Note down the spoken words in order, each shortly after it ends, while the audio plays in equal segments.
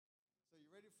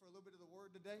little bit of the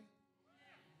word today?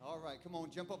 All right, come on,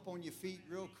 jump up on your feet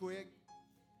real quick.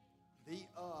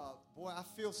 Boy, I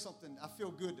feel something. I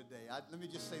feel good today. Let me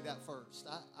just say that first.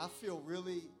 I feel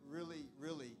really,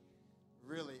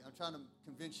 I'm trying to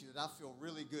convince you that I feel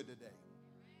really good today.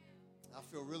 I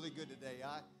feel really good today.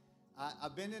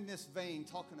 I've been in this vein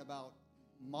talking about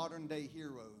modern day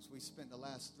heroes. We spent the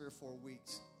last 3 or 4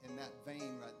 weeks in that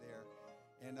vein right there.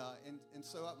 And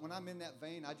so when I'm in that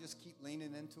vein, I just keep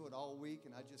leaning into it all week,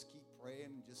 and I just keep praying,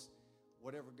 and just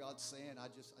whatever God's saying, I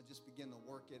just begin to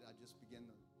work it. I just begin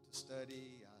to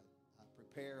study. I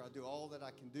prepare. I do all that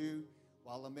I can do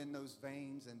while I'm in those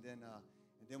veins, and then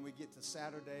we get to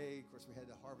Saturday. Of course, we had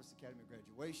the Harvest Academy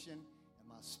graduation, and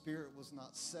my spirit was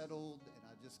not settled, and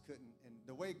I just couldn't. And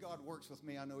the way God works with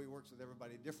me, I know He works with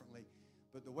everybody differently,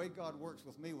 but the way God works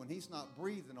with me, when He's not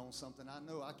breathing on something, I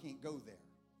know I can't go there.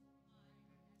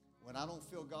 When I don't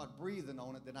feel God breathing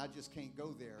on it, then I just can't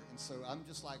go there. And so I'm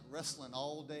just like wrestling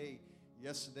all day.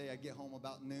 Yesterday, I get home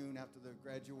about noon after the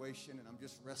graduation, and I'm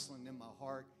just wrestling in my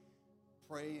heart,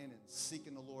 praying and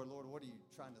seeking the Lord. Lord, what are you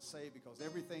trying to say? Because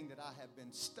everything that I have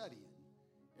been studying,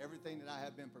 everything that I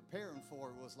have been preparing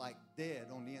for was like dead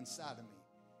on the inside of me.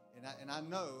 And I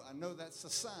know that's a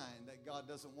sign that God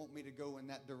doesn't want me to go in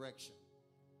that direction.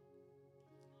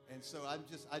 And so I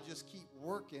just keep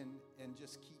working and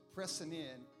just keep pressing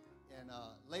in. And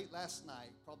late last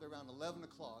night, probably around 11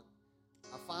 o'clock,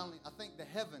 I think the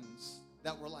heavens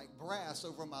that were like brass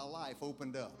over my life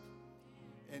opened up.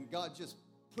 And God just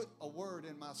put a word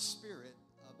in my spirit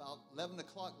about 11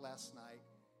 o'clock last night.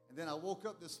 And then I woke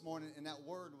up this morning, and that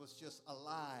word was just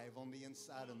alive on the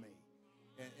inside of me.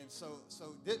 And so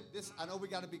this, I know we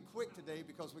got to be quick today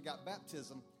because we got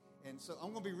baptism. And so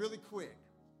I'm going to be really quick,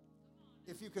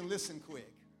 if you can listen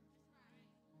quick.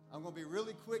 I'm going to be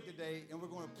really quick today, and we're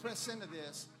going to press into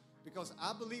this because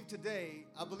I believe today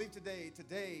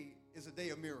is a day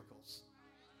of miracles.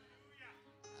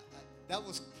 That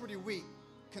was pretty weak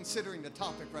considering the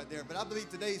topic right there, but I believe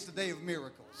today is the day of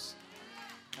miracles.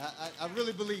 I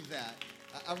really believe that.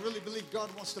 I really believe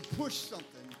God wants to push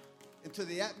something into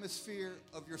the atmosphere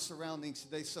of your surroundings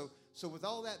today. So with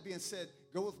all that being said,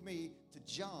 go with me to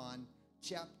John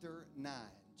chapter 9.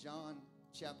 John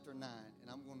chapter 9, and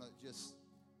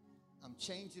I'm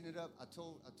changing it up. I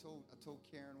told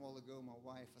Karen a while ago, my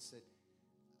wife, I said,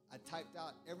 I typed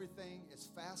out everything as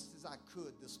fast as I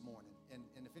could this morning. And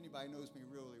if anybody knows me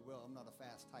really well, I'm not a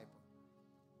fast typer.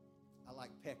 I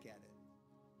like peck at it.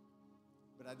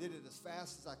 But I did it as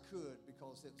fast as I could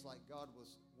because it's like God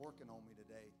was working on me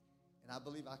today. And I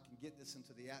believe I can get this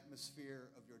into the atmosphere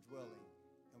of your dwelling.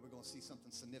 And we're going to see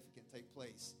something significant take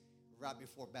place right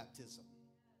before baptism.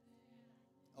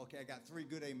 Okay, I got 3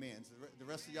 good amens. The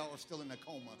rest of y'all are still in a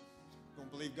coma. Going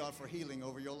to believe God for healing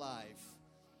over your life.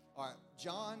 All right,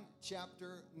 John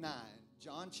chapter 9.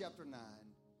 John chapter 9,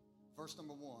 verse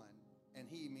number 1. And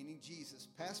he, meaning Jesus,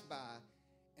 passed by,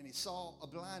 and he saw a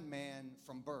blind man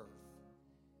from birth.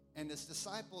 And his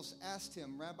disciples asked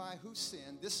him, Rabbi, who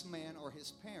sinned, this man or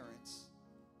his parents,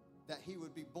 that he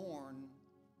would be born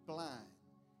blind?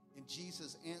 And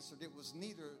Jesus answered, it was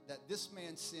neither that this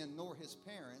man sinned nor his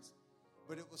parents,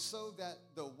 but it was so that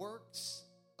the works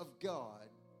of God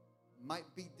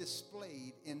might be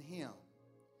displayed in him.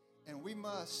 And we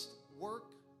must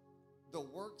work the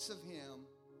works of him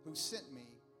who sent me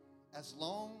as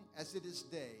long as it is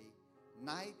day.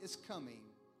 Night is coming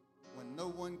when no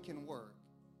one can work.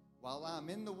 While I'm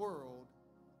in the world,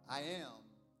 I am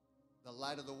the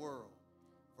light of the world.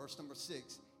 Verse number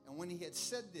 6. And when he had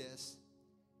said this,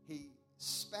 he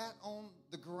spat on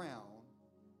the ground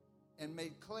and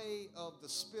made clay of the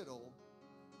spittle,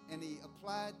 and he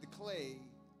applied the clay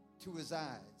to his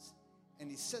eyes. And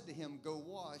he said to him, go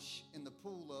wash in the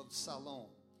pool of Siloam,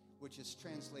 which is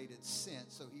translated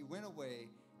sent. So he went away,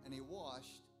 and he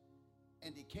washed,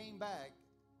 and he came back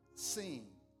seeing.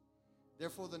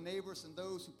 Therefore the neighbors and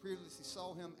those who previously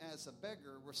saw him as a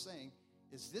beggar were saying,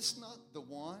 is this not the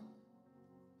one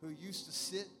who used to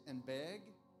sit and beg?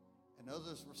 And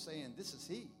others were saying, this is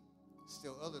he.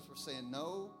 Still others were saying,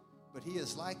 no, but he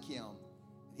is like him.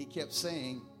 And he kept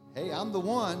saying, hey, I'm the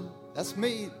one. That's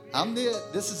me.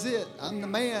 This is it. I'm the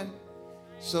man.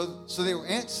 So they were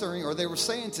answering, or they were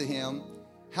saying to him,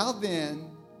 how then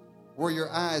were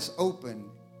your eyes opened?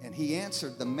 And he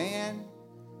answered, the man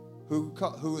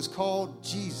who is called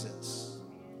Jesus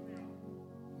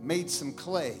made some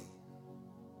clay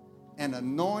and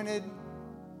anointed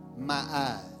my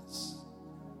eyes.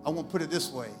 I won't put it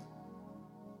this way.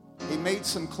 He made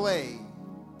some clay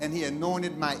and he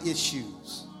anointed my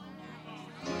issues.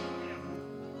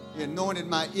 He anointed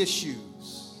my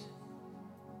issues.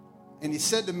 And he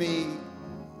said to me,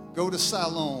 go to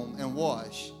Siloam and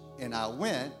wash. And I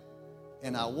went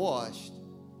and I washed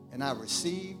and I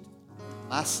received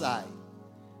my sight.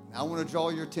 Now I want to draw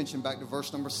your attention back to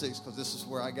verse number 6 because this is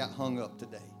where I got hung up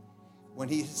today. When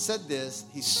he said this,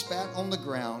 he spat on the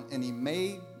ground and he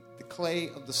made the clay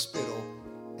of the spittle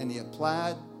and he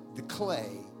applied the clay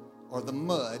or the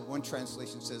mud, one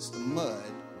translation says the mud,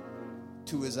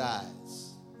 to his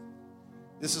eyes.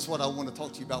 This is what I want to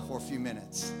talk to you about for a few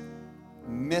minutes.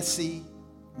 Messy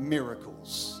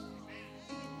miracles.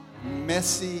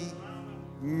 Messy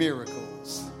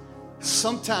miracles.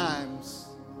 Sometimes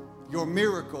your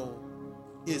miracle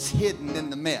is hidden in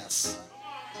the mess.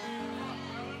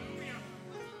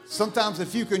 Sometimes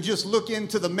if you can just look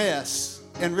into the mess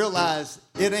and realize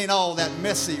it ain't all that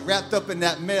messy, wrapped up in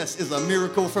that mess is a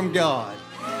miracle from God.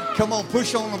 Come on,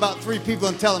 push on about 3 people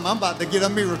and tell them, I'm about to get a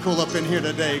miracle up in here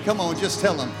today. Come on, just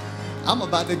tell them, I'm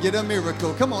about to get a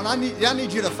miracle. Come on, I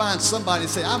need you to find somebody and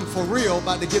say, I'm for real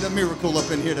about to get a miracle up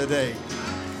in here today.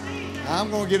 I'm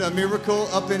going to get a miracle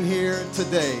up in here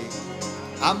today.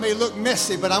 I may look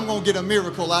messy, but I'm going to get a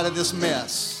miracle out of this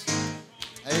mess.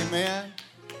 Amen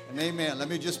and amen. Let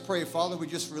me just pray. Father, we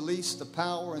just release the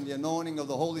power and the anointing of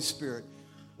the Holy Spirit.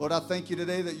 Lord, I thank you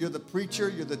today that you're the preacher,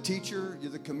 you're the teacher,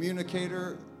 you're the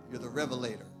communicator, you're the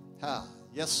revelator.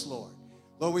 Yes, Lord.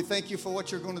 Lord, we thank you for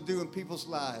what you're going to do in people's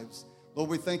lives. Lord,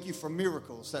 we thank you for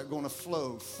miracles that are going to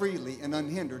flow freely and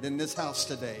unhindered in this house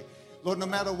today. Lord, no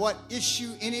matter what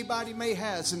issue anybody may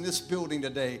have in this building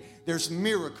today, there's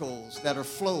miracles that are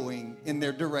flowing in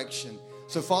their direction.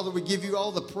 So, Father, we give you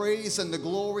all the praise and the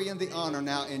glory and the honor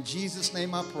now. In Jesus'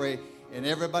 name I pray. And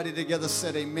everybody together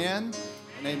said amen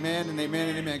and amen and amen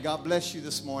and amen. God bless you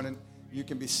this morning. You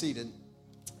can be seated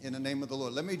in the name of the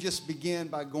Lord. Let me just begin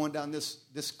by going down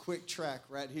this quick track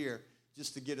right here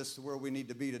just to get us to where we need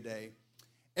to be today.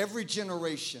 Every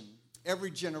generation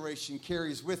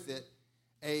carries with it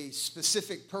a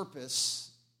specific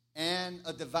purpose and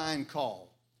a divine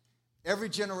call. Every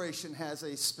generation has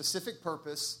a specific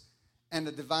purpose and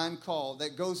a divine call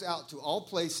that goes out to all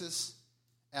places,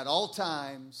 at all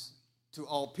times, to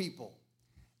all people.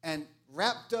 And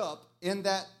wrapped up in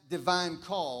that divine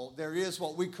call, there is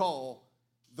what we call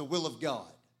the will of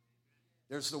God.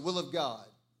 There's the will of God.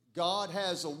 God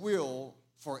has a will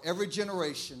for every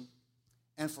generation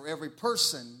and for every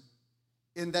person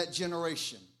in that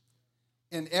generation.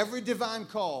 In every divine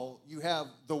call, you have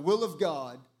the will of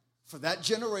God for that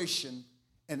generation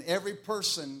and every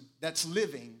person that's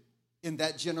living in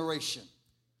that generation.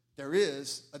 There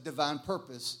is a divine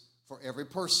purpose for every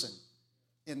person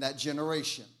in that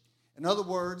generation. In other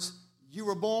words, you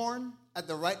were born at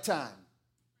the right time.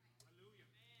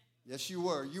 Yes, you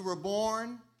were. You were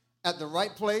born at the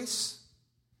right place.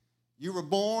 You were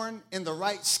born in the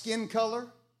right skin color.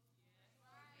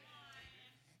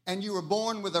 And you were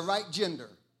born with the right gender.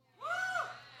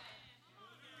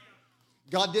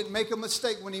 God didn't make a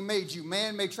mistake when he made you.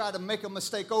 Man may try to make a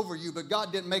mistake over you, but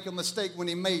God didn't make a mistake when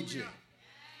he made you.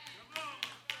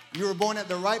 You were born at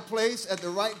the right place at the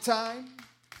right time,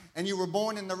 and you were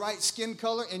born in the right skin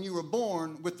color, and you were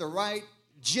born with the right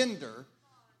gender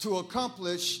to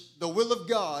accomplish the will of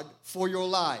God for your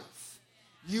life.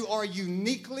 You are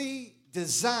uniquely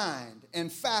designed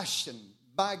and fashioned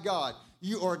by God.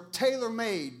 You are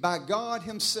tailor-made by God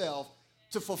himself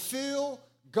to fulfill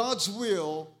God's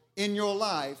will in your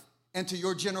life and to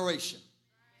your generation.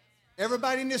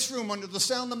 Everybody in this room, under the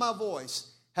sound of my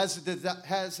voice, has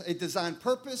a design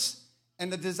purpose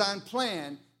and a design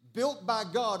plan built by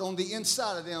God on the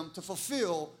inside of them to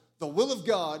fulfill the will of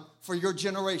God for your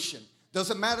generation.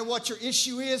 Doesn't matter what your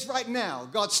issue is right now,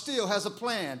 God still has a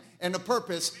plan and a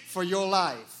purpose for your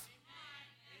life.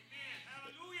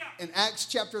 In Acts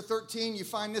chapter 13, you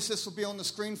find this will be on the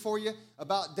screen for you,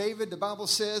 about David. The Bible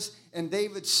says, and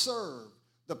David served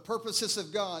the purposes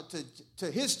of God to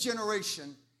his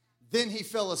generation, then he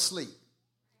fell asleep.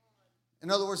 In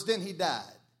other words, then he died.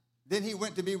 Then he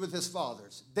went to be with his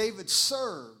fathers. David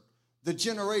served the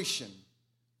generation.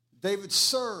 David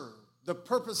served the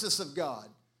purposes of God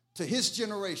to his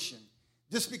generation.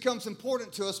 This becomes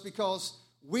important to us because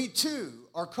we too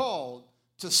are called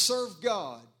to serve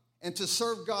God and to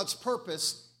serve God's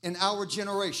purpose in our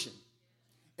generation.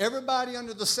 Everybody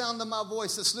under the sound of my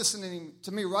voice that's listening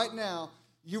to me right now,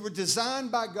 you were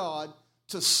designed by God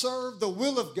to serve the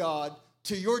will of God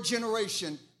to your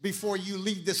generation before you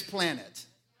leave this planet.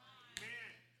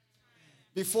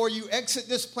 Before you exit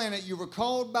this planet, you were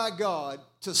called by God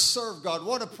to serve God.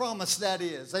 What a promise that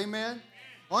is. Amen?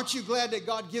 Aren't you glad that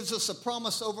God gives us a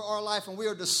promise over our life and we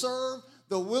are to serve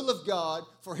the will of God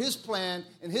for his plan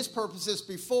and his purposes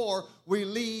before we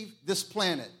leave this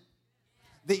planet?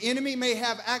 The enemy may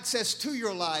have access to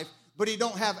your life, but he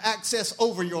don't have access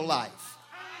over your life.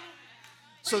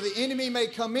 So the enemy may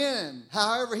come in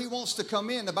however he wants to come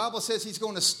in. The Bible says he's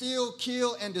going to steal,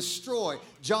 kill, and destroy.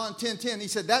 John 10:10, he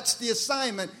said that's the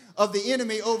assignment of the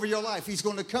enemy over your life. He's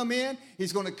going to come in,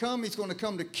 he's going to come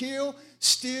to kill,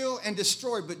 steal, and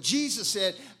destroy. But Jesus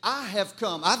said, I have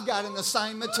come. I've got an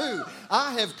assignment too.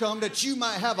 I have come that you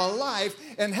might have a life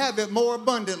and have it more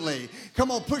abundantly.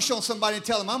 Come on, push on somebody and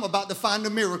tell them, I'm about to find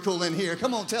a miracle in here.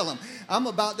 Come on, tell them, I'm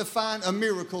about to find a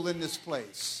miracle in this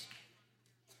place.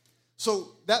 So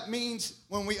that means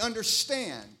when we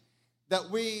understand that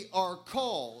we are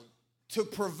called to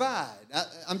provide.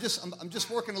 I'm just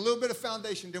working a little bit of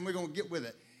foundation, then we're going to get with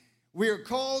it. We are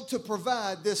called to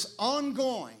provide this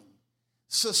ongoing,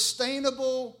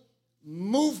 sustainable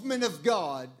movement of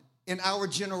God in our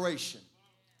generation.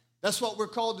 That's what we're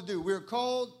called to do. We're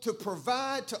called to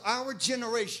provide to our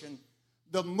generation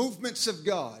the movements of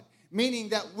God, meaning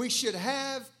that we should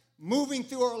have, moving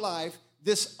through our life,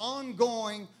 this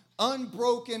ongoing,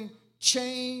 unbroken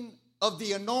chain of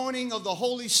the anointing of the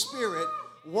Holy Spirit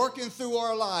working through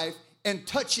our life and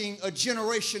touching a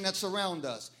generation that's around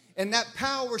us. And that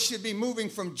power should be moving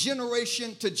from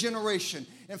generation to generation.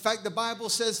 In fact, the Bible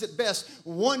says it best,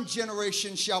 one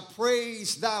generation shall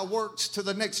praise thy works to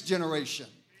the next generation.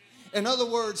 In other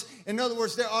words,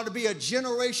 there ought to be a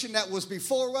generation that was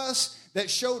before us that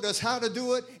showed us how to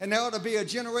do it, and there ought to be a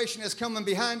generation that's coming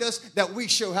behind us that we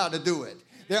show how to do it.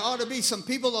 There ought to be some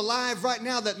people alive right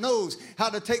now that knows how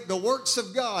to take the works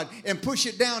of God and push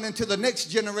it down into the next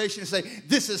generation and say,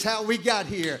 this is how we got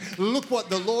here. Look what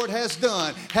the Lord has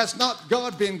done. Has not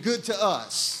God been good to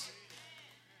us?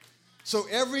 So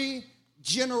every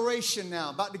generation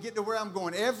now, about to get to where I'm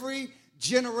going, every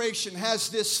generation has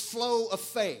this flow of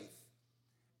faith.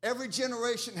 Every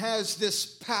generation has this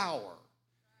power.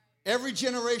 Every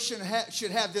generation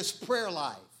should have this prayer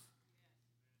life.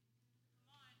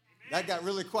 That got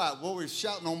really quiet. Well, we're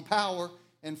shouting on power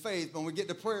and faith, but when we get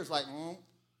to prayer, it's like,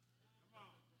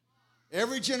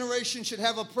 Every generation should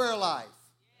have a prayer life.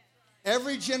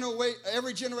 Every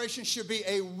generation should be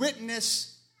a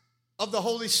witness of the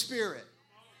Holy Spirit.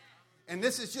 And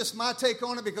this is just my take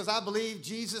on it because I believe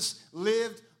Jesus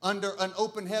lived under an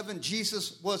open heaven.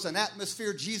 Jesus was an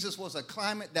atmosphere. Jesus was a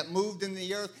climate that moved in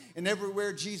the earth. And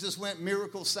everywhere Jesus went,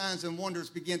 miracles, signs, and wonders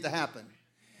began to happen.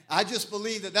 I just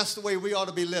believe that that's the way we ought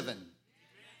to be living.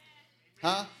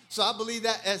 Huh? So I believe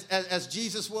that as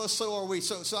Jesus was, so are we.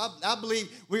 So I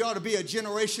believe we ought to be a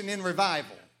generation in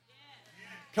revival.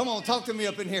 Come on, talk to me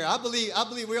up in here. I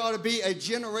believe we ought to be a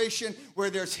generation where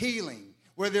there's healing,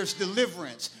 where there's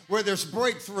deliverance, where there's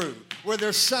breakthrough, where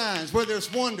there's signs, where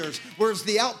there's wonders, where there's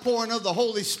the outpouring of the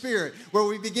Holy Spirit, where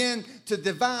we begin to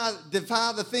defy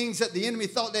the things that the enemy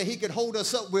thought that he could hold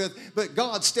us up with, but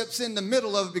God steps in the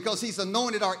middle of it because he's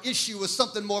anointed our issue with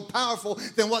something more powerful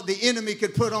than what the enemy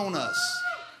could put on us.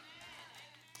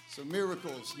 So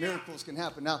miracles can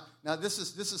happen. Now this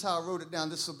is how I wrote it down.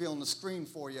 This will be on the screen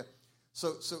for you.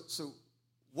 So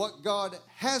what God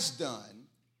has done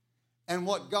and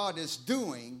what God is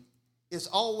doing is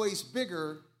always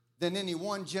bigger than any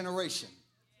one generation.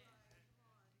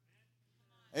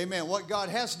 Amen. What God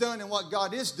has done and what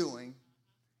God is doing,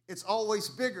 it's always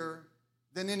bigger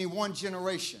than any one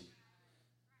generation.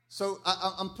 So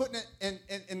I'm putting it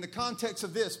in the context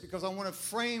of this because I want to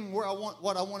frame what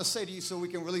I want to say to you so we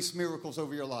can release miracles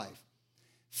over your life.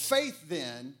 Faith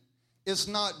then is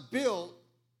not built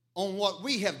on what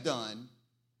we have done,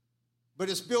 but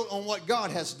it's built on what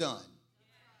God has done.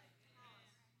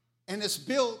 And it's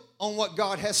built on what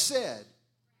God has said.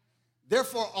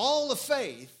 Therefore, all of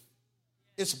faith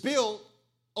is built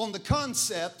on the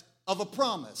concept of a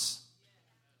promise.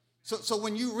 So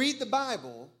when you read the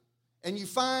Bible and you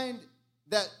find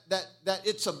that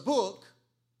it's a book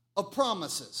of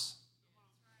promises.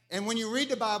 And when you read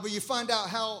the Bible, you find out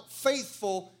how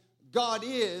faithful God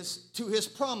is to his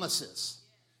promises.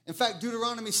 In fact,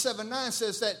 Deuteronomy 7:9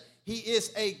 says that he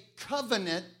is a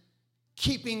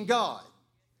covenant-keeping God.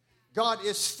 God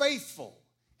is faithful.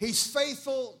 He's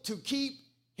faithful to keep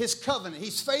his covenant.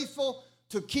 He's faithful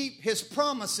to keep his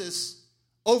promises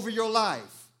over your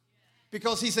life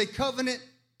because he's a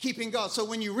covenant-keeping God. So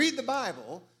when you read the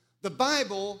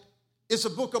Bible is a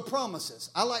book of promises.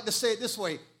 I like to say it this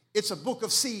way. It's a book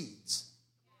of seeds.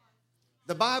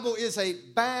 The Bible is a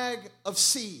bag of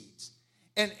seeds.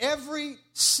 And every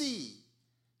seed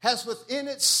has within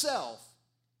itself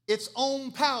its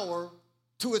own power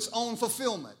to its own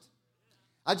fulfillment.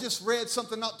 I just read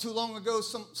something not too long ago,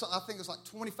 I think it's like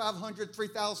 2,500,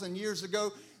 3,000 years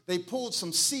ago. They pulled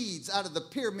some seeds out of the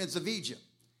pyramids of Egypt,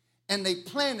 and they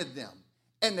planted them,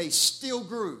 and they still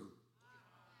grew.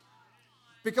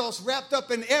 Because wrapped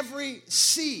up in every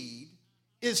seed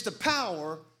is the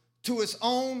power to its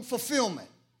own fulfillment.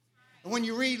 And when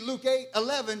you read Luke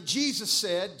 8:11, Jesus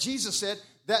said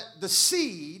that the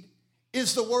seed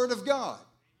is the word of God.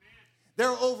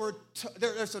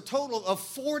 There's a total of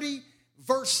 40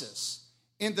 verses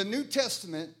in the New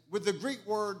Testament with the Greek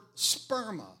word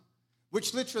sperma,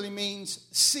 which literally means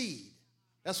seed.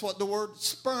 That's what the word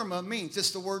sperma means.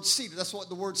 It's the word seed. That's what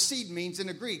the word seed means in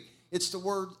the Greek. It's the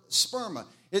word sperma.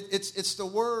 It's the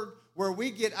word where we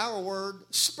get our word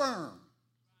sperm.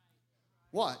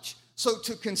 Watch. So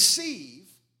to conceive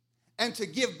and to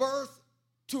give birth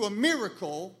to a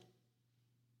miracle,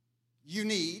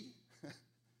 you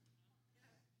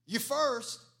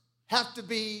first have to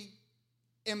be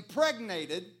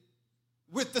impregnated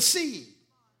with the seed.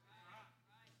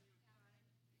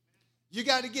 You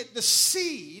got to get the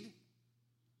seed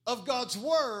of God's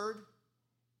word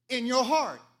in your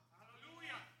heart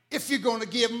if you're going to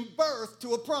give birth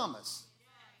to a promise.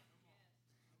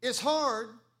 It's hard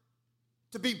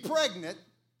to be pregnant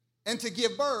and to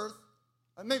give birth.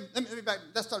 Maybe back,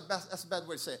 that's a bad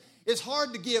way to say it. It's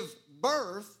hard to give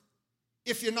birth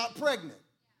if you're not pregnant.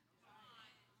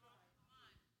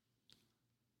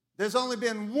 There's only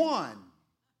been one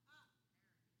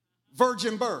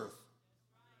virgin birth.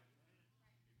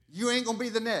 You ain't going to be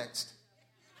the next.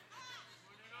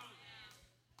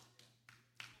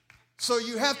 So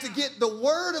you have to get the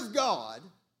word of God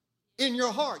in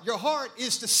your heart. Your heart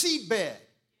is the seedbed.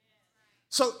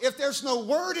 So if there's no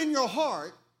word in your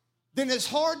heart, then it's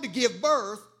hard to give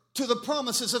birth to the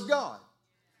promises of God.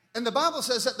 And the Bible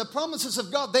says that the promises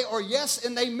of God, they are yes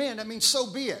and amen. That means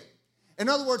so be it. In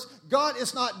other words, God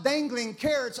is not dangling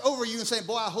carrots over you and saying,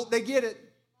 boy, I hope they get it.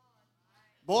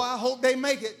 Boy, I hope they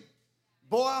make it.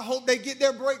 Boy, I hope they get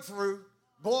their breakthrough.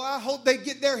 Boy, I hope they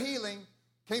get their healing.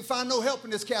 Can't find no help in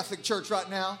this Catholic church right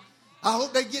now. I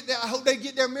hope they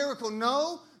get their miracle.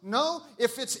 No.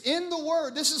 If it's in the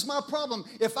word, this is my problem.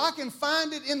 If I can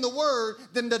find it in the word,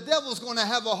 then the devil's going to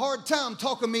have a hard time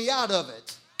talking me out of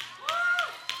it.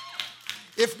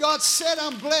 If God said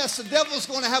I'm blessed, the devil's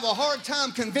going to have a hard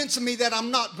time convincing me that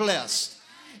I'm not blessed.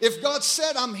 If God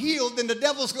said I'm healed, then the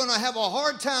devil's going to have a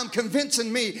hard time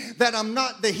convincing me that I'm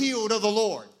not the healed of the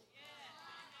Lord.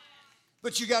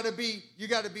 But you got to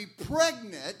be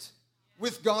pregnant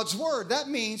with God's word. That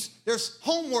means there's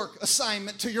homework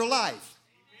assignment to your life.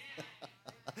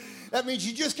 That means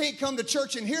you just can't come to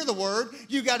church and hear the word.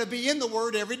 You got to be in the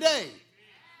word every day.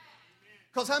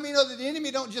 Because how many know that the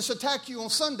enemy don't just attack you on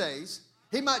Sundays?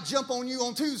 He might jump on you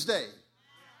on Tuesday.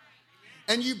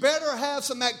 And you better have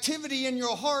some activity in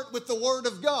your heart with the word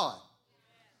of God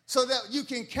so that you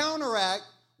can counteract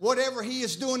whatever he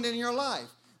is doing in your life.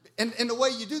 And the way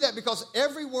you do that, because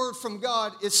every word from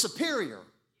God is superior.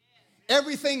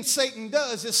 Everything Satan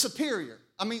does is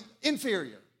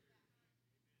inferior.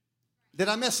 Did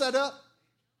I mess that up?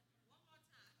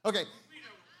 Okay.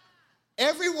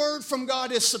 Every word from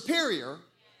God is superior.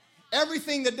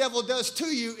 Everything the devil does to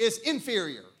you is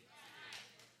inferior.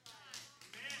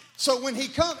 So when he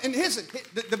comes, and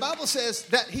the Bible says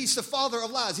that he's the father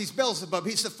of lies. He's Beelzebub.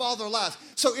 He's the father of lies.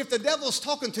 So if the devil's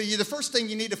talking to you, the first thing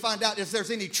you need to find out is if there's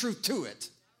any truth to it.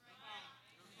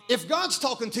 If God's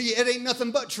talking to you, it ain't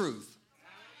nothing but truth.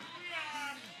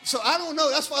 So I don't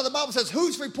know. That's why the Bible says,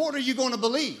 whose report are you going to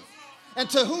believe? And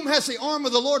to whom has the arm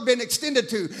of the Lord been extended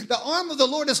to? The arm of the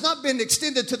Lord has not been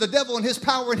extended to the devil and his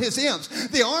power and his imps.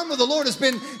 The arm of the Lord has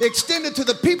been extended to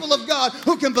the people of God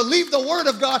who can believe the word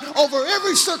of God over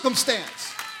every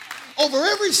circumstance, over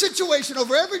every situation,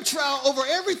 over every trial, over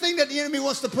everything that the enemy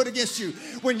wants to put against you.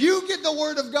 When you get the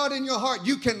word of God in your heart,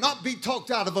 you cannot be talked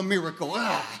out of a miracle.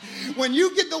 When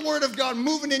you get the word of God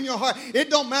moving in your heart, it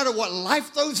don't matter what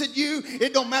life throws at you.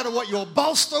 It don't matter what your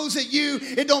boss throws at you.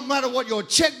 It don't matter what your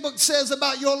checkbook says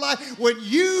about your life. When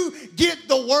you get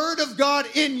the word of God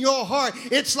in your heart,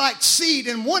 it's like seed.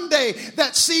 And one day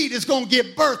that seed is going to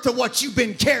give birth to what you've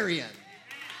been carrying.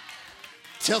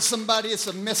 Tell somebody it's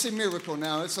a messy miracle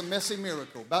now. It's a messy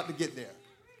miracle. About to get there.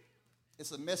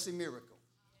 It's a messy miracle.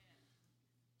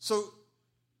 So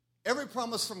every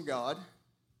promise from God,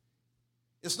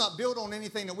 it's not built on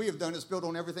anything that we have done. It's built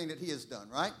on everything that he has done,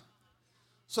 right?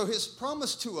 So his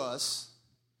promise to us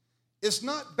is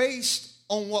not based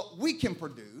on what we can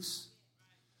produce,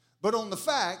 but on the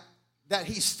fact that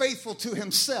he's faithful to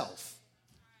himself.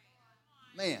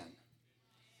 Man.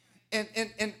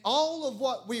 And all of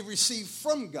what we receive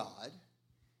from God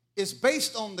is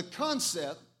based on the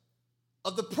concept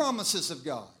of the promises of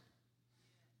God.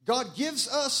 God gives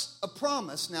us a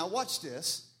promise. Now watch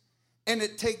this. And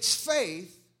it takes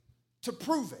faith to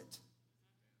prove it.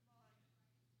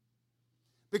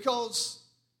 Because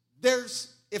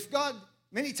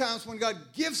many times when God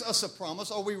gives us a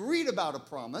promise or we read about a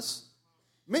promise,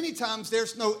 many times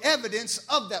there's no evidence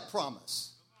of that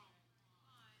promise.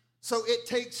 So it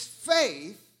takes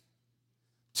faith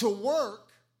to work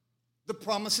the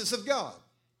promises of God.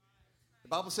 The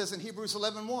Bible says in Hebrews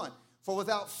 11:1, for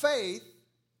without faith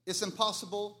it's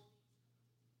impossible.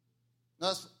 No,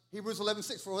 that's Hebrews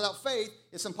 11:6, for without faith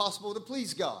it's impossible to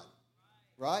please God.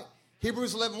 Right?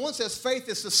 Hebrews 11:1 says faith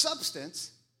is the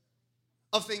substance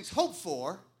of things hoped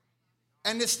for,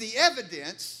 and it's the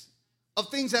evidence of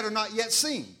things that are not yet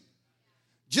seen.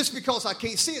 Just because I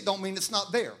can't see it don't mean it's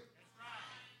not there.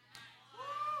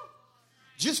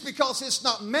 Just because it's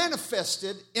not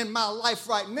manifested in my life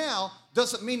right now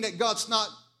doesn't mean that God's not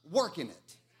working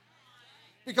it.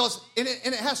 Because, and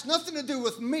it has nothing to do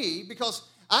with me, because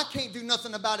I can't do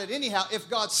nothing about it anyhow. If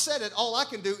God said it, all I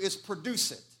can do is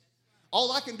produce it.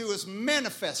 All I can do is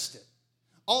manifest it.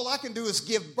 All I can do is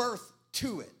give birth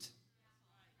to it.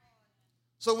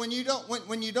 So when you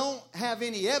don't have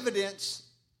any evidence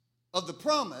of the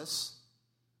promise,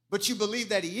 but you believe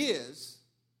that he is,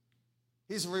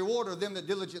 he's a rewarder of them that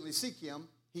diligently seek him,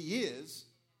 he is,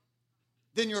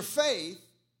 then your faith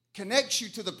connects you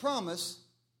to the promise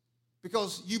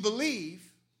because you believe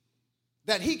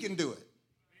that he can do it.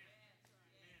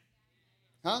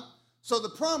 Huh? So the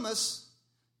promise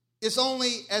is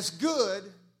only as good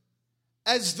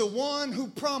as the one who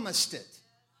promised it.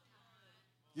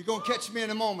 You're going to catch me in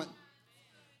a moment.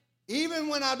 Even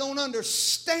when I don't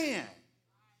understand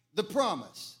the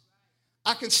promise,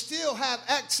 I can still have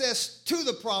access to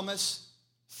the promise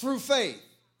through faith,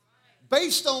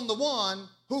 based on the one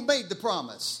who made the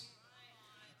promise.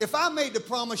 If I made the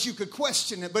promise, you could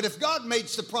question it, but if God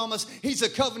makes the promise, he's a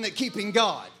covenant-keeping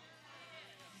God.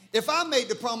 If I made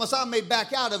the promise, I may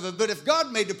back out of it, but if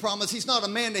God made the promise, he's not a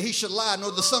man that he should lie,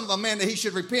 nor the son of a man that he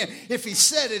should repent. If he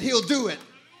said it, he'll do it.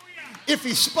 If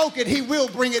he spoke it, he will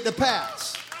bring it to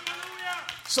pass.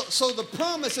 So the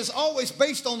promise is always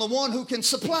based on the one who can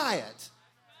supply it.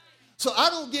 So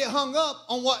I don't get hung up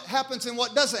on what happens and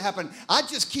what doesn't happen. I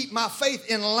just keep my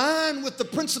faith in line with the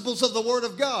principles of the Word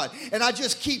of God. And I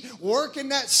just keep working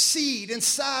that seed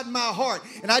inside my heart.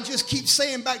 And I just keep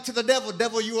saying back to the devil,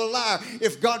 devil, you a liar.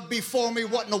 If God be for me,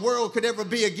 what in the world could ever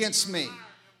be against me?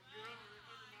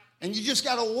 And you just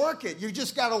got to work it. You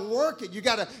just got to work it. You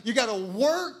got to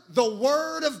work the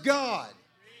Word of God.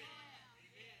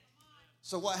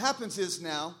 So what happens is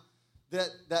now that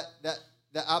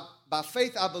by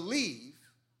faith I believe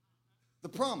the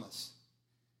promise,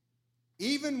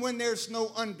 even when there's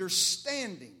no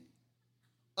understanding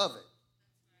of it.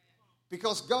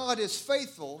 Because God is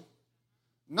faithful,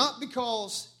 not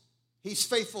because he's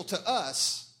faithful to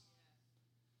us,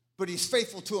 but he's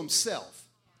faithful to himself.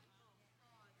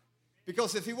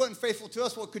 Because if he wasn't faithful to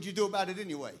us, what could you do about it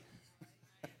anyway?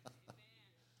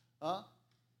 Huh?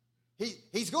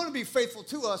 He's going to be faithful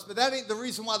to us, but that ain't the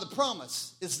reason why the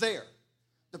promise is there.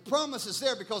 The promise is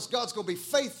there because God's going to be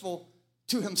faithful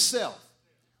to himself.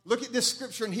 Look at this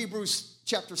scripture in Hebrews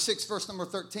chapter 6, verse number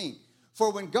 13.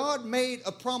 For when God made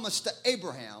a promise to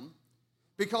Abraham,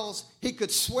 because he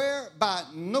could swear by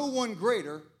no one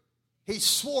greater, he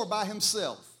swore by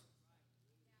himself.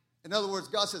 In other words,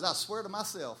 God says, I swear to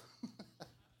myself.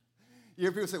 You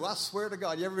hear people say, well, I swear to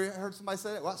God. You ever heard somebody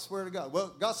say that? Well, I swear to God.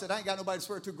 Well, God said, I ain't got nobody to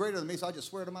swear to greater than me, so I just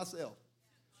swear to myself.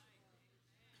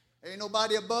 Ain't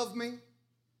nobody above me.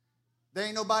 There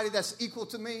ain't nobody that's equal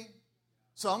to me.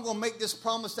 So I'm going to make this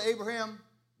promise to Abraham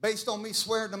based on me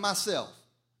swearing to myself.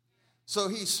 So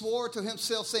he swore to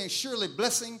himself, saying, surely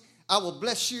blessing, I will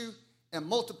bless you, and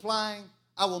multiplying,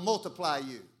 I will multiply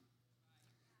you.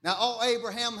 Now, all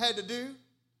Abraham had to do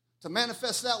to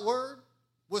manifest that word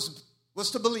was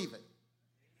to believe it.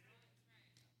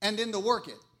 And then to work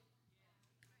it.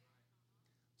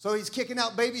 So he's kicking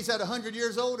out babies at 100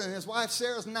 years old, and his wife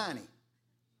Sarah's 90.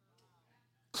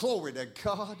 Glory to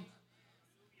God.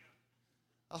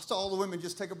 I saw all the women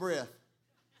just take a breath.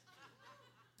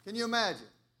 Can you imagine?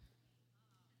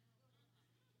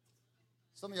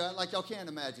 Some of you act like y'all can't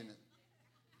imagine it.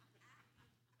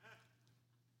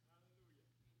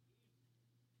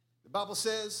 The Bible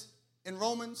says in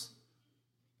Romans,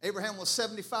 Abraham was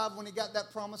 75 when he got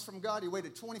that promise from God. He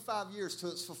waited 25 years to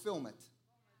its fulfillment.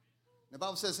 The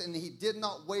Bible says, and he did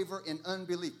not waver in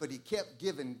unbelief, but he kept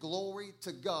giving glory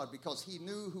to God because he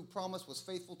knew who promised was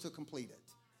faithful to complete it.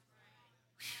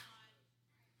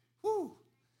 Whew.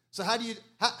 So how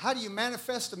do you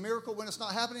manifest a miracle when it's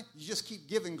not happening? You just keep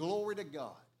giving glory to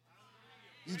God.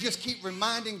 You just keep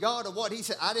reminding God of what he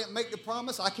said. I didn't make the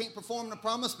promise. I can't perform the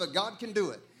promise, but God can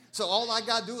do it. So all I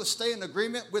got to do is stay in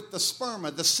agreement with the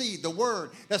sperma, the seed, the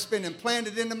word that's been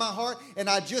implanted into my heart, and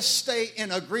I just stay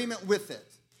in agreement with it.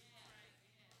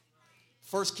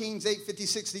 1 Kings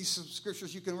 8:56, these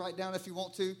scriptures you can write down if you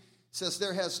want to, says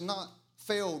there has not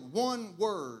failed one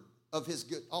word of his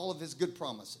good, all of his good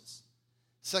promises.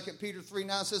 2 Peter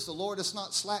 3:9 says the Lord is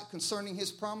not slack concerning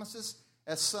his promises,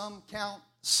 as some count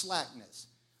slackness.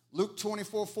 Luke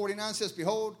 24:49 says,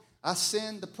 behold, I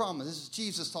send the promise. This is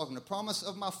Jesus talking, the promise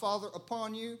of my Father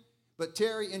upon you, but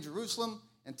tarry in Jerusalem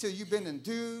until you've been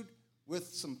endued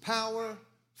with some power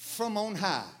from on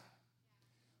high.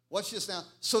 Watch this now.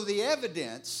 So the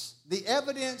evidence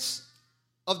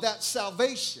of that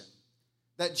salvation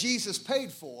that Jesus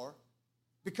paid for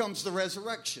becomes the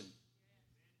resurrection.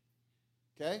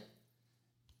 Okay?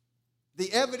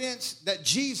 The evidence that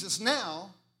Jesus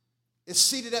now is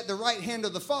seated at the right hand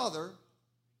of the Father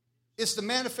is the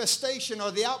manifestation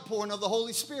or the outpouring of the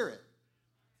Holy Spirit.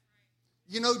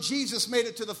 You know, Jesus made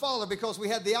it to the Father because we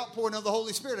had the outpouring of the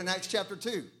Holy Spirit in Acts chapter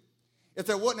 2. If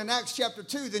there wasn't in Acts chapter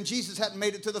 2, then Jesus hadn't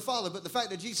made it to the Father. But the fact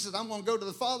that Jesus said, I'm going to go to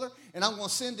the Father and I'm going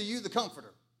to send to you the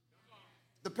Comforter.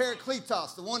 The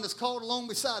Parakletos, the one that's called along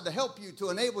beside to help you, to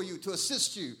enable you, to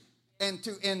assist you, and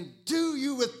to endue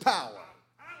you with power.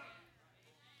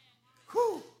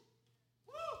 Whew.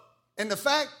 And the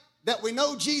fact that we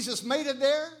know Jesus made it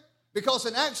there, because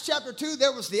in Acts chapter 2,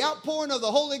 there was the outpouring of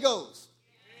the Holy Ghost.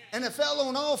 And it fell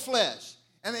on all flesh.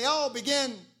 And they all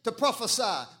began to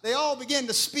prophesy. They all began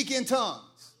to speak in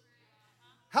tongues.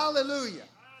 Hallelujah.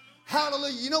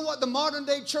 Hallelujah. You know what the modern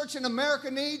day church in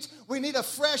America needs? We need a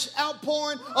fresh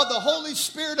outpouring of the Holy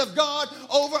Spirit of God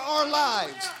over our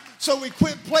lives. So we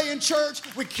quit playing church.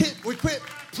 We quit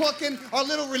plucking our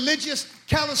little religious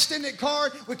calisthenic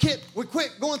card. We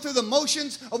quit going through the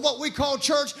motions of what we call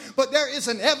church. But there is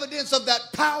an evidence of that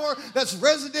power that's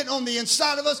resident on the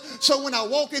inside of us. So when I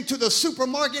walk into the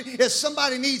supermarket, if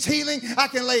somebody needs healing, I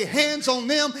can lay hands on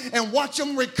them and watch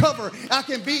them recover. I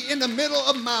can be in the middle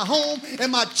of my home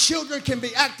and my children can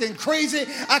be acting crazy.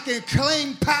 I can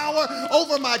claim power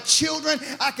over my children.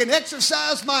 I can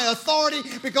exercise my authority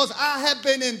because I have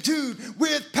been endued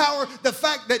with power. The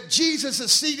fact that Jesus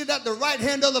is seated at the right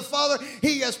hand of the Father,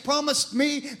 he has promised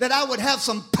me that I would have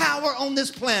some power on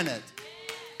this planet.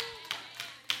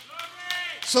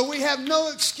 So we have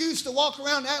no excuse to walk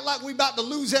around and act like we're about to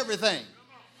lose everything.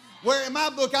 Where in my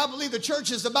book, I believe the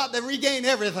church is about to regain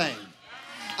everything.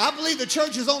 I believe the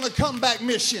church is on a comeback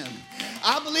mission.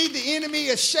 I believe the enemy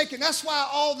is shaking. That's why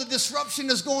all the disruption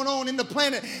is going on in the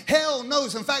planet. Hell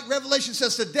knows. In fact, Revelation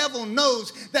says the devil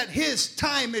knows that his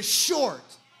time is short.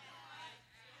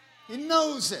 He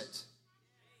knows it.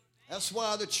 That's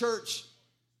why the church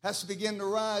has to begin to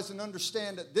rise and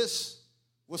understand that this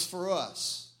was for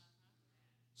us.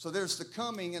 So there's the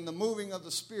coming and the moving of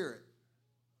the Spirit.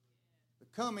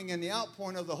 The coming and the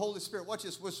outpouring of the Holy Spirit. Watch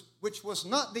this, which was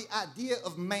not the idea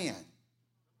of man.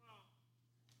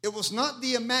 It was not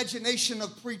the imagination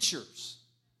of preachers.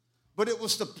 But it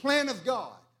was the plan of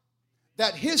God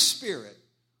that his Spirit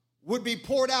would be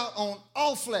poured out on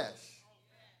all flesh.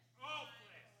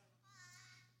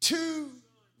 To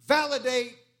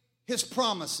validate his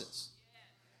promises.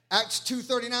 Acts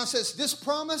 2:39 says, this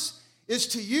promise is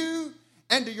to you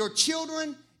and to your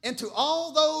children and to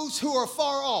all those who are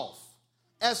far off,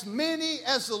 as many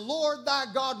as the Lord thy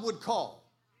God would call.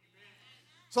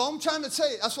 So I'm trying to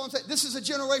tell you, that's what I'm saying. This is a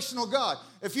generational God.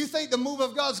 If you think the move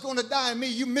of God's going to die in me,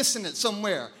 you're missing it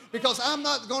somewhere. Because I'm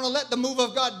not going to let the move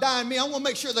of God die in me. I'm going to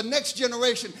make sure the next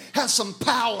generation has some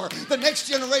power. The next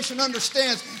generation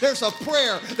understands there's a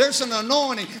prayer, there's an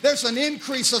anointing, there's an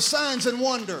increase of signs and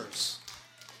wonders.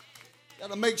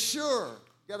 Got to make sure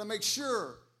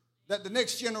that the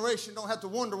next generation don't have to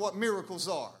wonder what miracles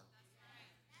are.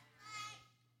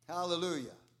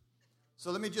 Hallelujah. So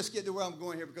let me just get to where I'm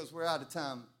going here because we're out of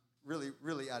time, really,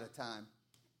 really out of time.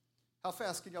 How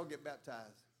fast can y'all get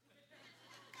baptized?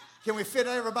 Can we fit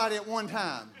everybody at one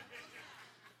time?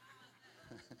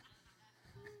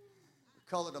 We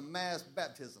call it a mass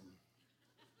baptism.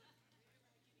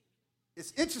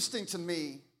 It's interesting to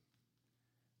me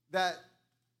that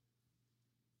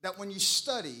when you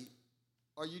study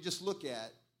or you just look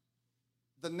at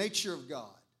the nature of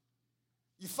God,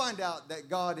 you find out that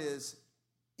God is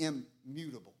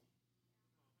immutable.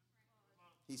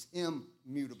 He's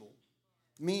immutable,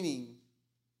 meaning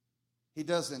he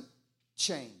doesn't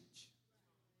change.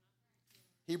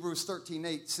 Hebrews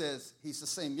 13:8 says he's the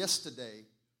same yesterday,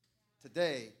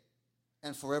 today,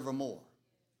 and forevermore.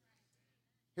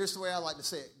 Here's the way I like to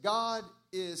say it. God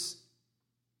is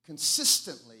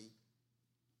consistently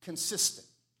consistent.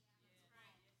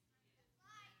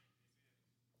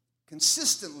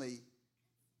 Consistently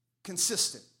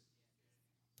consistent.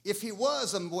 If he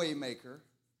was a way maker,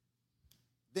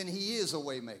 then he is a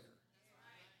way maker.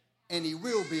 And he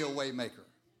will be a way maker.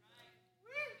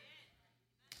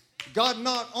 God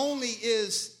not only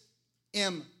is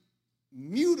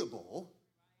immutable,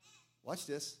 watch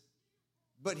this,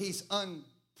 but he's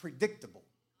unpredictable.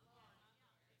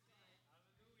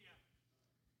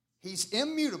 He's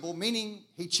immutable, meaning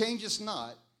he changes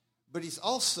not, but he's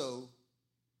also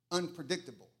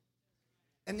unpredictable.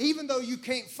 And even though you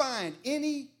can't find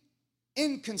any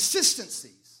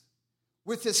inconsistencies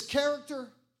with his character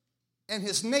and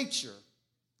his nature,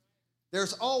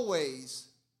 there's always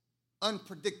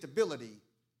unpredictability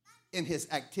in his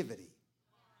activity.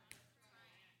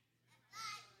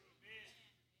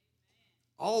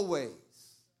 Always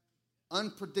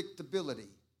unpredictability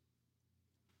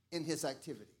in his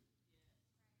activity.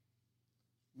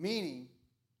 Meaning,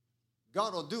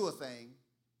 God will do a thing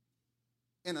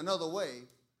in another way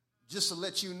just to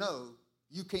let you know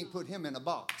you can't put him in a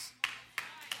box.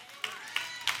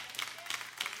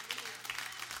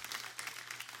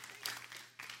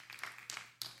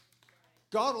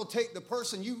 God will take the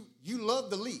person you love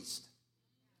the least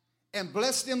and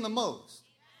bless them the most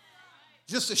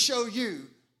just to show you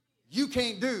you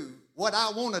can't do what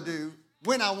I want to do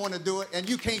when I want to do it, and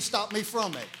you can't stop me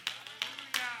from it.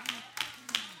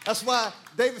 That's why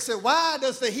David said, why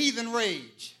does the heathen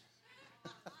rage?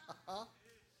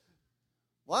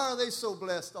 Why are they so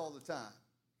blessed all the time?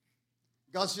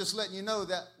 God's just letting you know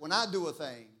that when I do a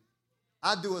thing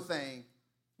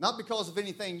not because of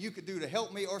anything you could do to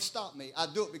help me or stop me. I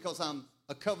do it because I'm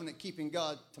a covenant-keeping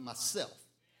God to myself.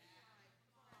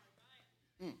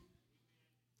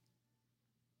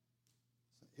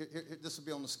 Here, this will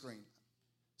be on the screen.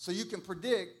 So you can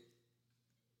predict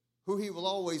who he will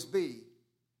always be,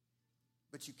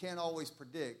 but you can't always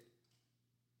predict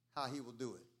how he will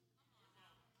do it.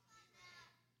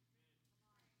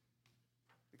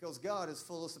 Because God is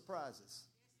full of surprises.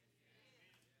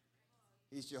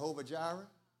 He's Jehovah Jireh,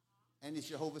 and he's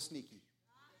Jehovah Sneaky.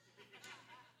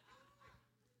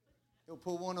 He'll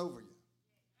pull one over you.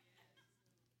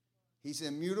 He's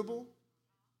immutable,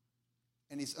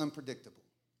 and he's unpredictable.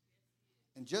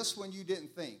 And just when you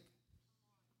didn't think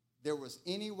there was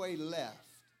any way left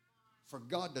for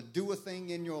God to do a thing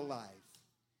in your life,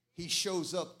 he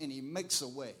shows up and he makes a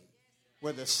way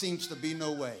where there seems to be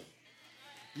no way.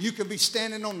 You could be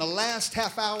standing on the last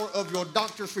half hour of your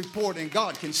doctor's report, and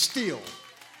God can still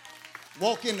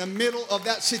walk in the middle of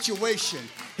that situation.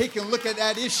 He can look at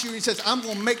that issue. He says, I'm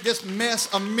going to make this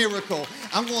mess a miracle.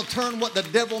 I'm going to turn what the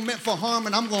devil meant for harm,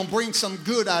 and I'm going to bring some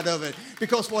good out of it.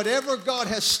 Because whatever God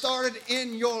has started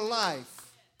in your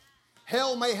life,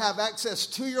 hell may have access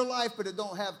to your life, but it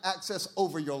don't have access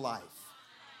over your life.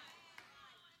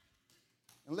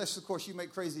 Unless, of course, you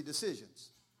make crazy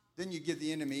decisions. Then you give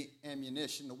the enemy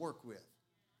ammunition to work with.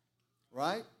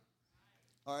 Right?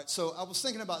 All right, so I was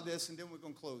thinking about this, and then we're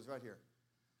going to close right here.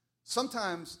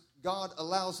 Sometimes God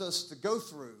allows us to go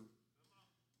through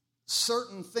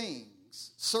certain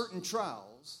things, certain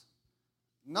trials,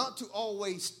 not to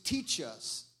always teach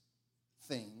us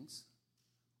things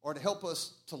or to help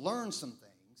us to learn some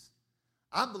things.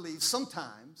 I believe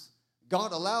sometimes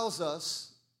God allows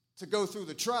us to go through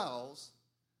the trials,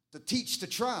 to teach the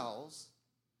trials,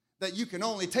 that you can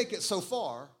only take it so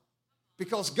far,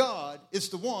 because God is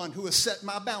the one who has set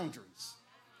my boundaries.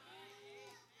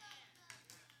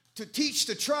 To teach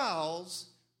the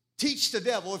trials, teach the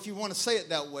devil, if you want to say it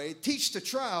that way, teach the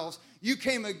trials, you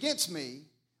came against me,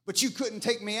 but you couldn't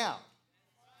take me out.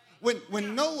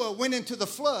 When Noah went into the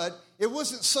flood, it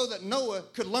wasn't so that Noah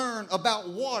could learn about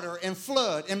water and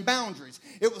flood and boundaries.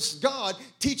 It was God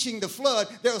teaching the flood,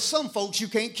 there are some folks you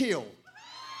can't kill.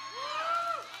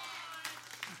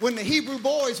 When the Hebrew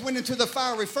boys went into the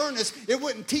fiery furnace, it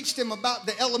wouldn't teach them about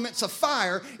the elements of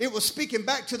fire. It was speaking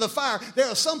back to the fire. There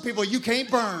are some people you can't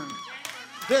burn.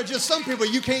 There are just some people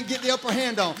you can't get the upper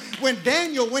hand on. When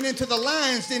Daniel went into the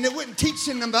lions, then it wouldn't teach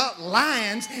them about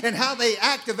lions and how they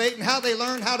activate and how they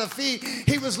learn how to feed.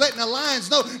 He was letting the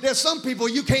lions know there's some people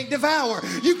you can't devour.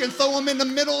 You can throw them in the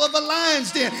middle of a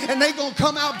lion's den, and they're going to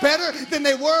come out better than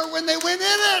they were when they went in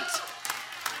it.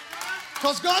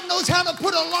 Because God knows how to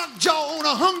put a lockjaw on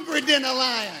a hungry den of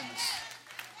lions.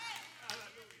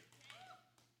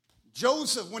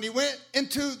 Joseph, when he went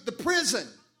into the prison,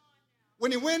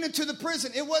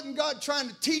 it wasn't God trying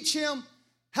to teach him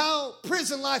how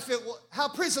prison life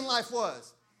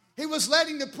was. He was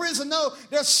letting the prison know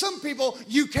there's some people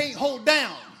you can't hold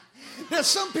down. There's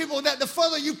some people that the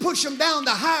further you push them down,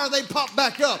 the higher they pop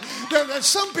back up. There's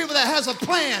some people that has a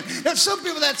plan. There's some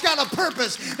people that's got a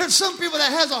purpose. There's some people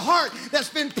that has a heart that's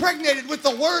been impregnated with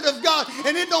the Word of God,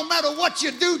 and it don't matter what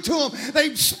you do to them,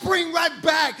 they spring right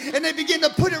back and they begin to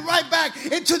put it right back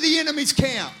into the enemy's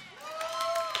camp.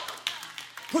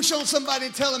 Push on somebody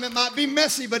and tell them it might be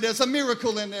messy, but there's a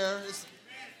miracle in there. It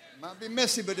might be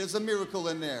messy, but there's a miracle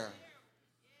in there.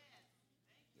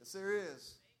 Yes, there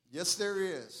is. Yes, there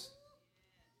is.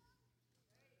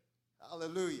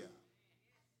 Hallelujah.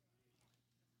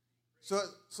 So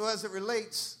as it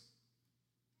relates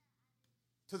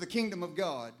to the kingdom of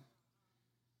God,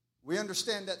 we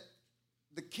understand that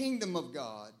the kingdom of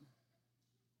God,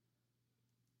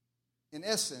 in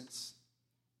essence,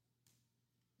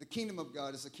 the kingdom of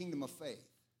God is a kingdom of faith.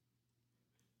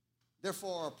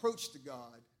 Therefore, our approach to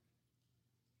God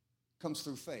comes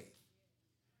through faith.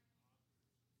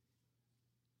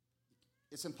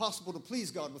 It's impossible to please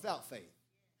God without faith.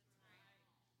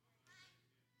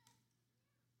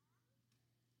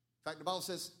 In fact, the Bible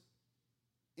says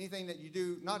anything that you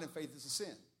do not in faith is a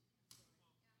sin.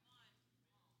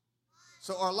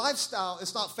 So our lifestyle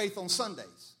is not faith on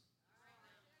Sundays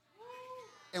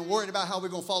and worried about how we're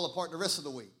going to fall apart the rest of the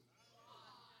week.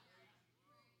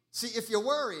 See, if you're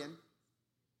worrying,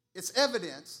 it's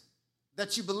evidence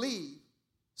that you believe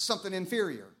something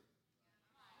inferior.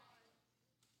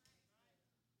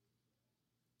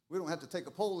 We don't have to take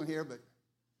a poll in here, but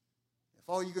if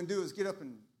all you can do is get up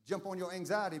and jump on your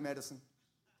anxiety medicine,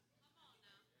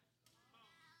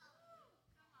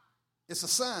 it's a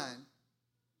sign.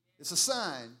 It's a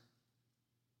sign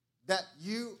that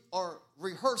you are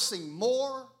rehearsing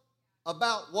more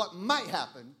about what might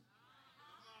happen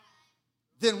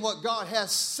than what God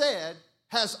has said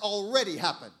has already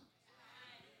happened.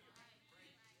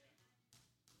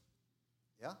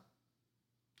 Yeah?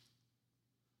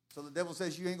 So the devil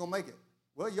says you ain't going to make it.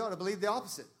 Well, you ought to believe the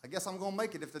opposite. I guess I'm going to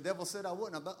make it. If the devil said I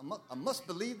wouldn't, I must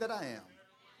believe that I am.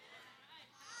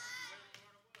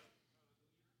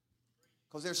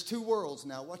 Because there's two worlds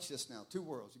now. Watch this now. Two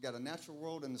worlds. You got a natural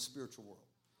world and a spiritual world.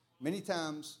 Many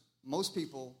times, most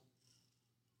people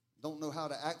don't know how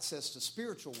to access the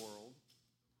spiritual world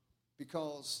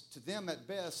because to them, at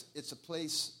best, it's a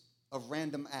place of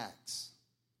random acts.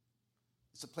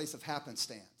 It's a place of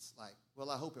happenstance. Like, well,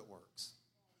 I hope it works.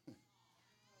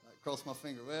 Like, cross my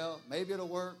finger. Well, maybe it'll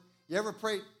work. You ever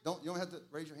prayed? You don't have to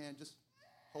raise your hand. Just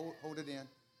hold it in.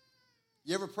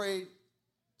 You ever prayed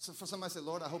for somebody to say,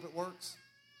 Lord, I hope it works?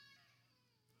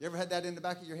 You ever had that in the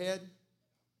back of your head?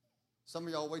 Some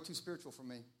of y'all are way too spiritual for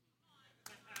me.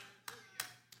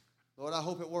 Lord, I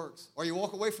hope it works. Or you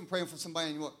walk away from praying for somebody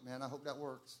and you walk, man, I hope that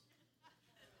works.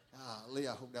 Golly,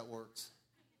 I hope that works.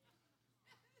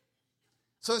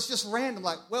 So it's just random,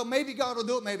 like, well, maybe God will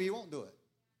do it, maybe he won't do it.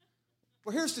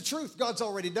 Well, here's the truth. God's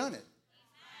already done it.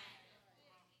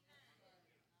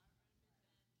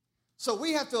 So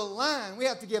we have to align, we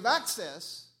have to give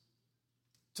access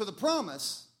to the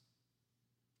promise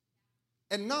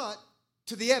and not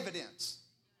to the evidence.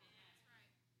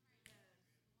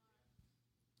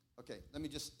 Okay, let me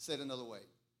just say it another way.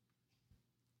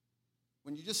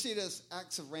 When you just see it as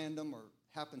acts of random or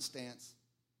happenstance,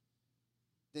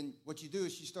 then what you do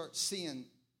is you start seeing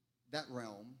that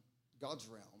realm, God's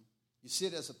realm. You see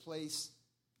it as a place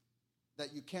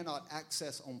that you cannot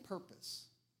access on purpose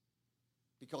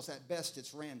because at best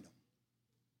it's random.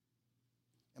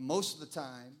 And most of the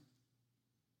time,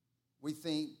 we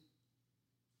think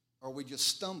or we just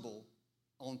stumble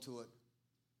onto it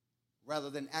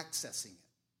rather than accessing it.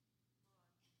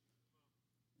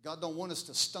 God don't want us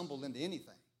to stumble into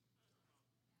anything.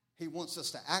 He wants us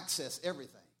to access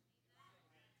everything.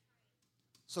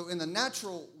 So in the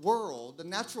natural world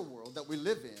that we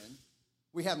live in,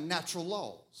 we have natural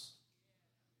laws.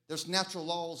 There's natural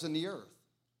laws in the earth.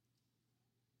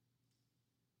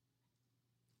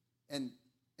 And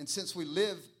since we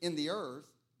live in the earth,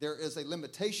 there is a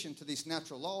limitation to these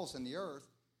natural laws in the earth.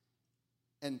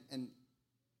 And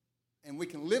we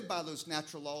can live by those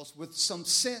natural laws with some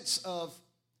sense of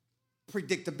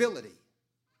predictability.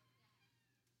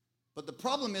 But the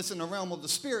problem is in the realm of the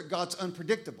spirit, God's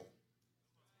unpredictable.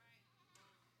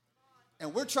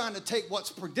 And we're trying to take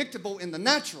what's predictable in the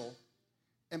natural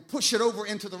and push it over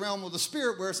into the realm of the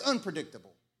spirit where it's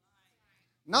unpredictable.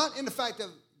 Not in the fact of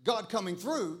God coming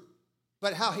through,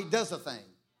 but how he does a thing.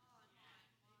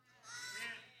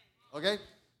 Okay?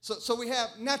 So we have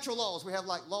natural laws. We have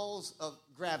like laws of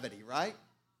gravity, right?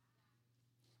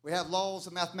 We have laws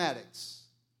of mathematics.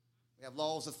 We have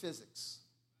laws of physics,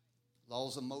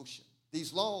 laws of motion.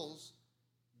 These laws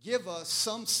give us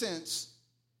some sense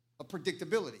of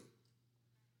predictability.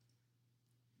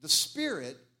 the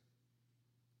Spirit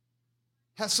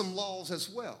has some laws as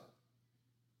well.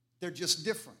 They're just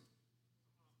different,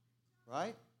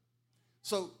 right?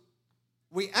 So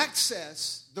we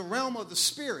access the realm of the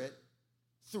Spirit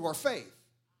through our faith.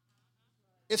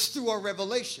 It's through our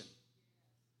revelation.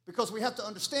 Because we have to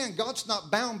understand God's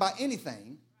not bound by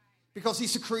anything because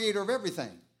he's the creator of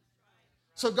everything.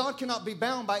 So God cannot be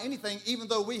bound by anything even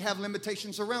though we have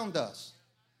limitations around us.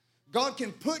 God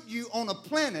can put you on a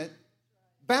planet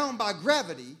bound by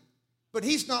gravity, but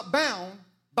he's not bound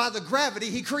by the gravity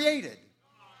he created.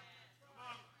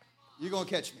 You're going to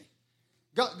catch me.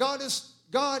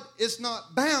 God is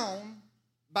not bound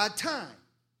by time.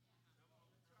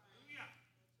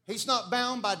 He's not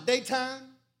bound by daytime,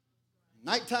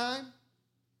 nighttime,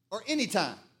 or any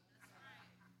time.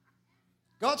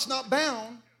 God's not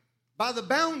bound by the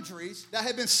boundaries that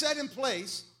have been set in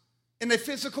place in the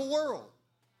physical world.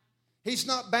 He's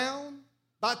not bound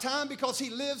by time because he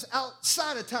lives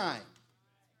outside of time.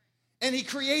 And he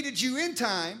created you in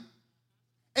time,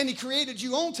 and he created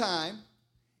you on time,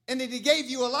 and then he gave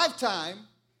you a lifetime.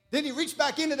 Then he reached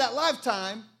back into that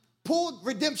lifetime, pulled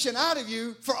redemption out of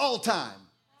you for all time.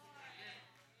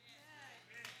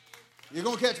 You're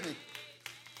going to catch me.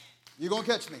 You're going to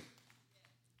catch me.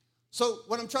 So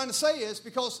what I'm trying to say is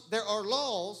because there are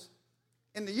laws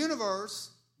in the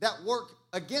universe that work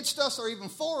against us or even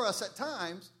for us at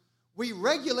times, we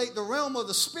regulate the realm of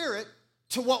the Spirit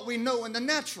to what we know in the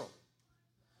natural.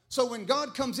 So when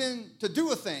God comes in to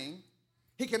do a thing,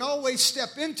 he can always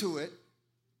step into it,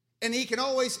 and he can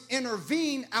always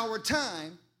intervene our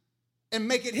time and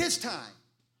make it his time.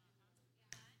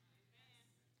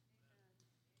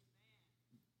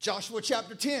 Joshua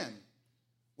chapter 10,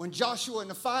 when Joshua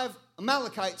and the 5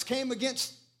 Amalekites came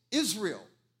against Israel,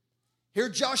 here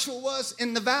Joshua was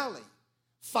in the valley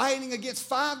fighting against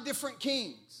 5 different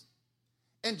kings.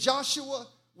 And Joshua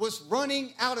was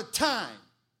running out of time.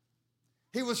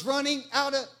 He was running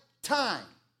out of time.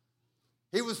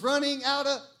 He was running out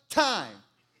of time.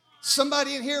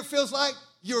 Somebody in here feels like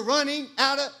you're running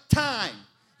out of time.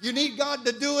 You need God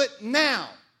to do it now.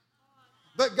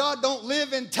 But God don't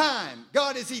live in time.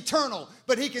 God is eternal,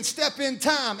 but he can step in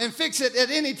time and fix it at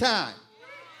any time.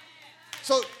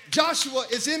 So Joshua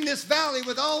is in this valley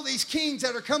with all these kings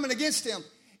that are coming against him.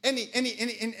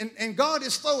 And God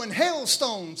is throwing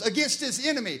hailstones against his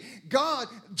enemy.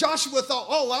 Joshua thought,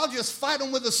 I'll just fight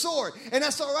them with a sword. And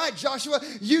that's all right, Joshua.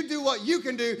 You do what you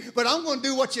can do, but I'm going to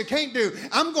do what you can't do.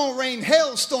 I'm going to rain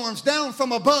hailstorms down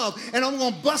from above, and I'm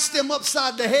going to bust them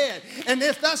upside the head. And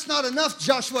if that's not enough,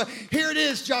 Joshua, here it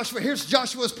is, Joshua. Here's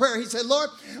Joshua's prayer. He said,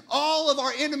 Lord, all of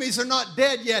our enemies are not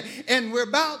dead yet, and we're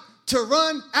about to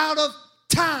run out of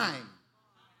time.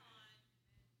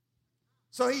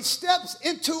 So he steps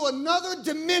into another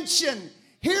dimension.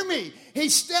 Hear me. He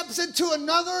steps into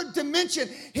another dimension.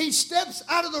 He steps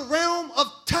out of the realm of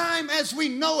time as we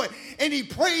know it, and he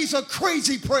prays a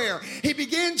crazy prayer. He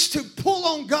begins to pull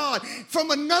on God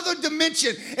from another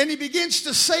dimension, and he begins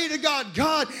to say to God,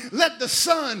 God, let the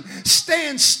sun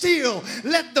stand still.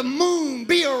 Let the moon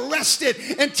be arrested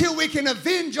until we can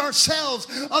avenge ourselves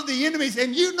of the enemies.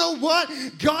 And you know what?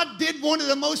 God did one of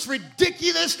the most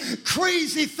ridiculous,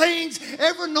 crazy things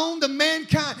ever known to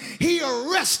mankind. He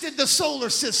arrested the solar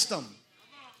system.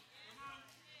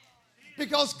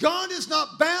 Because God is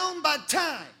not bound by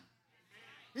time.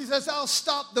 He says, I'll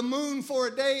stop the moon for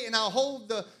a day and I'll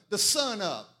hold the sun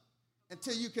up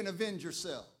until you can avenge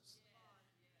yourselves.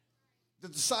 The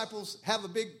disciples have a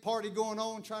big party going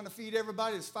on trying to feed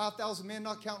everybody. There's 5,000 men,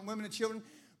 not counting women and children.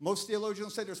 Most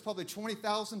theologians say there's probably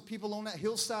 20,000 people on that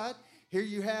hillside. Here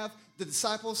you have the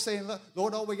disciples saying,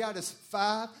 Lord, all we got is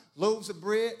 5 loaves of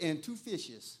bread and 2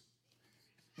 fishes.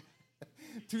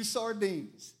 2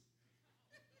 sardines.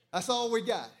 That's all we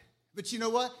got. But you know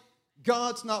what?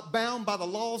 God's not bound by the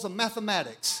laws of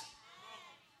mathematics.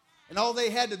 And all they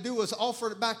had to do was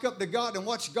offer it back up to God and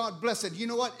watch God bless it. You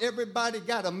know what? Everybody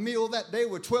got a meal that day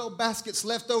with 12 baskets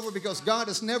left over because God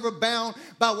is never bound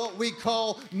by what we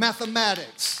call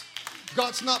mathematics.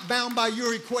 God's not bound by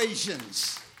your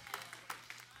equations.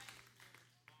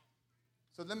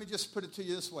 So let me just put it to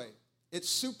you this way. It's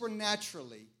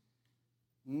supernaturally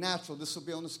natural. This will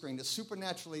be on the screen. It's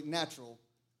supernaturally natural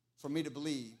for me to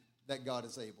believe that God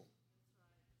is able.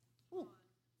 Ooh,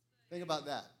 think about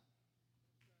that.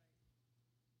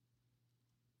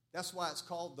 That's why it's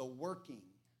called the working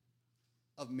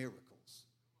of miracles.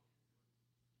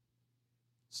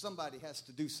 Somebody has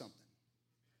to do something.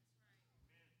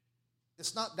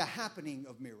 It's not the happening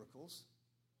of miracles.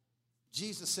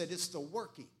 Jesus said it's the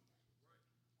working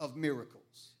of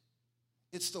miracles.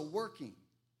 It's the working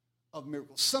of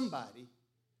miracles. Somebody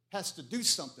has to do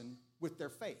something with their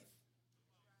faith.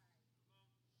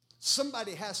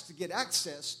 Somebody has to get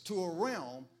access to a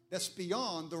realm that's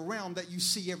beyond the realm that you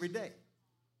see every day.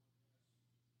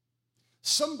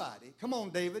 Somebody, come on,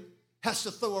 David, has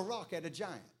to throw a rock at a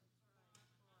giant.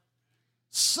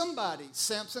 Somebody,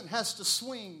 Samson, has to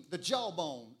swing the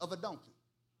jawbone of a donkey.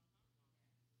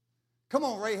 Come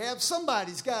on, Rahab,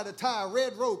 somebody's got to tie a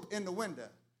red rope in the window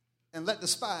and let the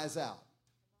spies out.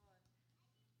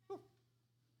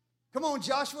 Come on,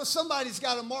 Joshua, somebody's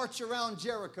got to march around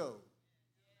Jericho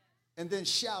and then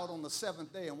shout on the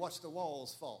seventh day and watch the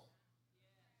walls fall.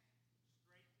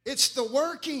 It's the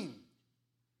working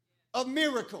of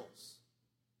miracles.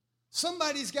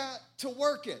 Somebody's got to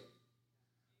work it.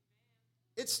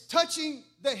 It's touching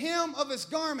the hem of his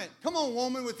garment. Come on,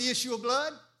 woman with the issue of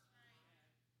blood.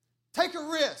 Take a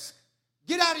risk.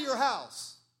 Get out of your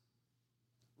house.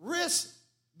 Risk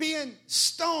being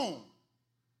stoned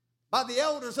by the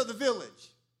elders of the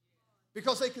village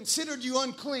because they considered you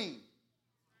unclean.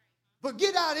 But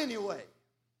get out anyway.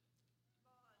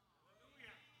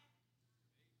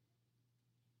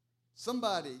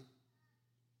 Somebody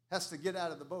has to get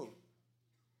out of the boat,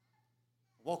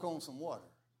 walk on some water.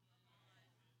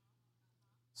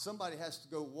 Somebody has to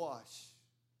go wash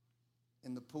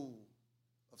in the pool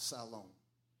of Siloam.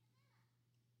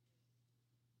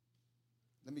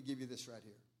 Let me give you this right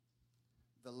here.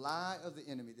 The lie of the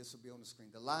enemy, this will be on the screen.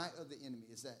 The lie of the enemy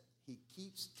is that he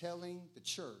keeps telling the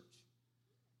church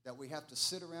that we have to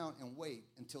sit around and wait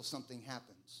until something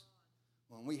happens,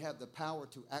 when we have the power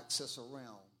to access a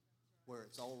realm where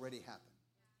it's already happened.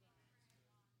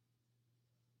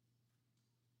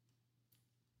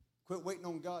 Quit waiting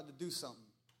on God to do something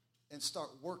and start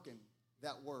working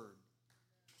that word.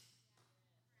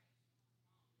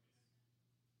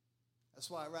 That's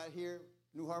why right here,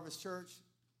 New Harvest Church,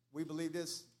 we believe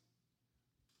this.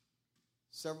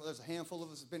 There's a handful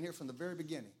of us have been here from the very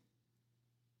beginning.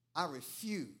 I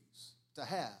refuse to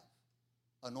have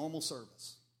a normal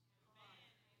service.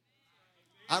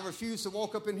 I refuse to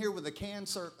walk up in here with a canned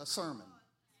sermon.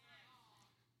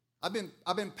 I've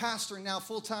been pastoring now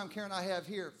full-time, Karen, I have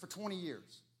here for 20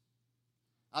 years.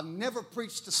 I've never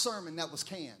preached a sermon that was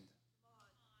canned.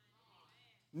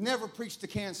 Never preached a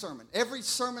canned sermon. Every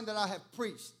sermon that I have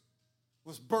preached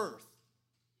was birthed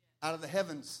out of the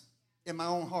heavens in my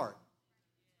own heart.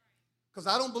 Because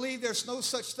I don't believe there's no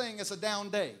such thing as a down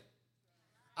day.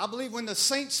 I believe when the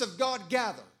saints of God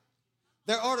gather,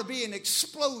 there ought to be an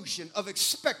explosion of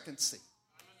expectancy.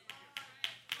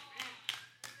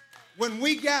 When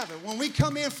we gather, when we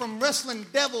come in from wrestling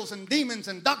devils and demons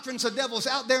and doctrines of devils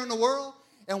out there in the world,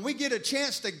 and we get a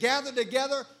chance to gather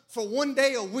together for one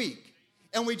day a week,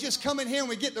 and we just come in here and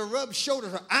we get to rub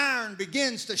shoulders, iron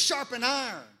begins to sharpen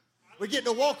iron. We get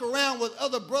to walk around with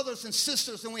other brothers and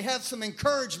sisters, and we have some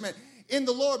encouragement in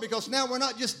the Lord, because now we're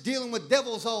not just dealing with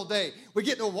devils all day. We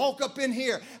get to walk up in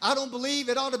here. I don't believe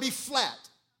it ought to be flat.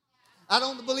 I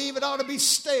don't believe it ought to be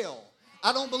stale.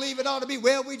 I don't believe it ought to be,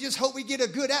 well, we just hope we get a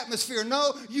good atmosphere.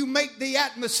 No, you make the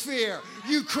atmosphere.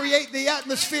 You create the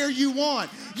atmosphere you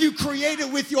want. You create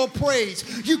it with your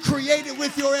praise. You create it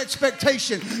with your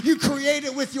expectation. You create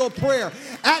it with your prayer.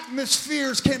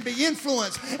 Atmospheres can be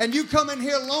influenced, and you come in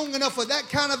here long enough with that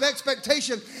kind of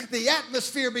expectation, the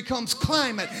atmosphere becomes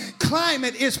climate.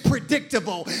 Climate is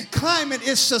predictable. Climate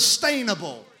is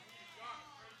sustainable.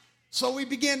 So we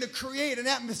began to create an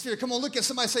atmosphere. Come on, look at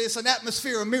somebody, say it's an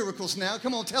atmosphere of miracles now.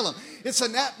 Come on, tell them. It's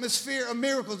an atmosphere of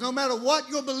miracles. No matter what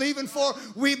you're believing for,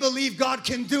 we believe God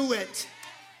can do it.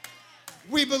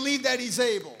 We believe that he's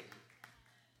able.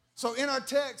 So in our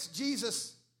text,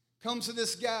 Jesus comes to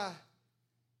this guy,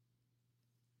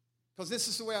 because this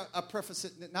is the way I preface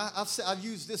it. Now, I've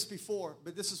used this before,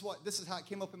 but this is how it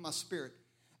came up in my spirit.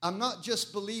 I'm not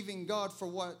just believing God for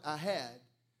what I had,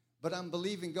 but I'm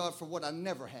believing God for what I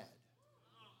never had.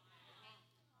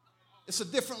 It's a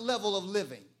different level of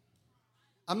living.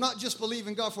 I'm not just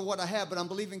believing God for what I have, but I'm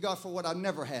believing God for what I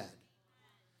never had.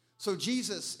 So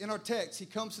Jesus, in our text, he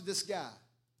comes to this guy,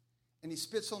 and he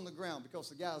spits on the ground because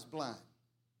the guy is blind.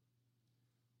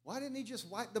 Why didn't he just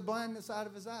wipe the blindness out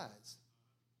of his eyes?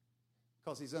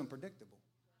 Because he's unpredictable.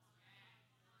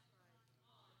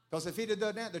 Because if he'd have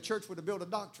done that, the church would have built a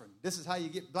doctrine. This is how you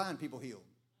get blind people healed.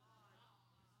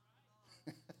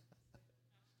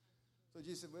 So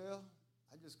Jesus said, well,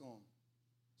 I'm just going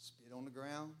to spit on the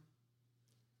ground,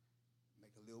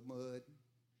 make a little mud.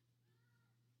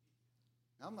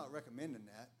 Now, I'm not recommending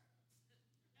that,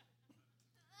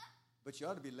 but you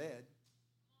ought to be led.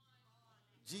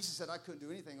 Jesus said I couldn't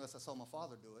do anything unless I saw my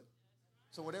Father do it.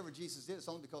 So whatever Jesus did, it's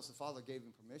only because the Father gave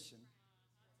him permission.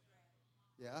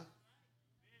 Yeah?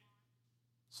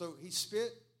 So he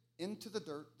spit into the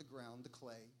dirt, the ground, the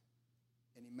clay,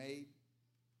 and he made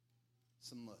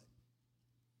some mud.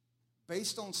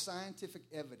 Based on scientific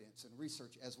evidence and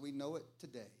research as we know it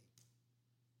today,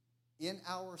 in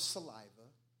our saliva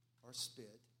or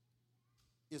spit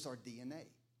is our DNA.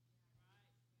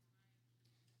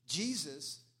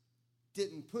 Jesus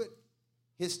didn't put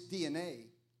his DNA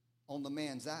on the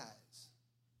man's eyes.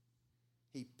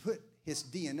 He put his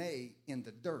DNA in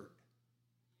the dirt,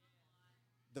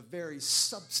 the very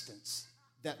substance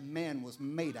that man was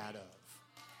made out of.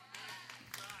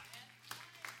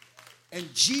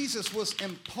 And Jesus was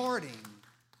imparting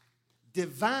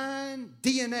divine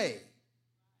DNA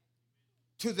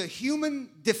to the human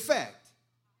defect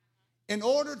in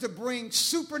order to bring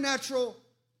supernatural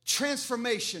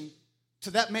transformation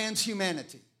to that man's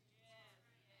humanity.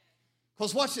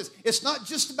 Because watch this, it's not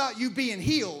just about you being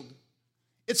healed,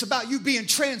 it's about you being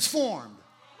transformed.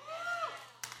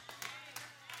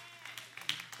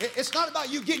 It's not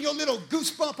about you getting your little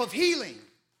goosebump of healing,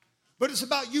 but it's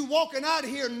about you walking out of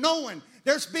here knowing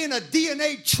there's been a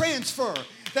DNA transfer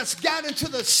that's got into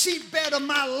the seedbed of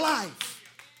my life.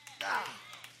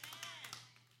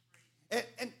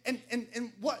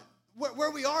 And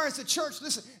where we are as a church,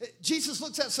 listen, Jesus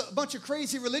looks at a bunch of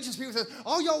crazy religious people and says,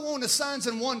 all y'all want is signs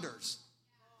and wonders.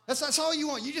 That's all you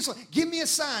want. You just want, give me a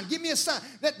sign, give me a sign.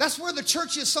 That's where the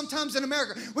church is sometimes in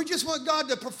America. We just want God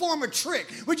to perform a trick.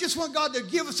 We just want God to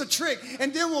give us a trick,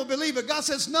 and then we'll believe it. God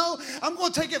says, no, I'm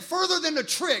going to take it further than the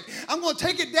trick. I'm going to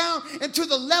take it down into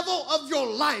the level of your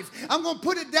life. I'm going to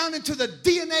put it down into the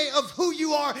DNA of who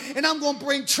you are, and I'm going to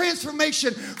bring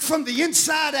transformation from the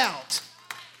inside out.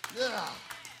 Yeah.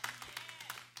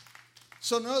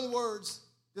 So in other words,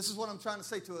 this is what I'm trying to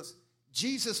say to us.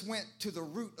 Jesus went to the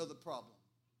root of the problem.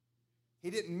 He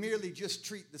didn't merely just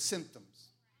treat the symptoms.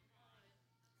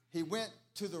 He went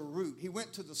to the root. He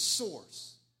went to the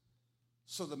source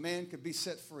so the man could be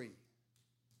set free.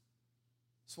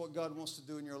 It's what God wants to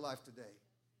do in your life today.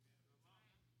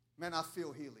 Man, I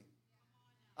feel healing.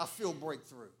 I feel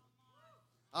breakthrough.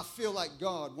 I feel like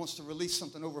God wants to release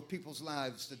something over people's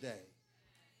lives today.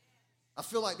 I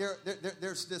feel like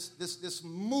there's this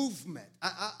movement.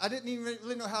 I didn't even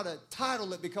really know how to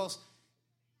title it because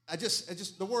I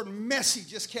just the word messy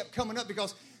just kept coming up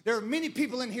because there are many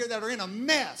people in here that are in a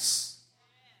mess.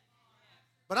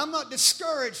 But I'm not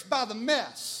discouraged by the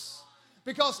mess,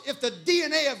 because if the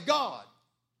DNA of God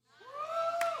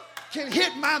can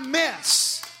hit my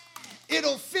mess,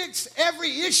 it'll fix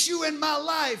every issue in my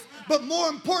life, but more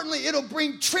importantly, it'll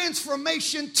bring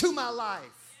transformation to my life.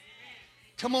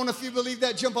 Come on, if you believe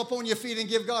that, jump up on your feet and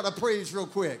give God a praise real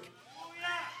quick.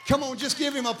 Come on, just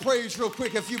give him a praise real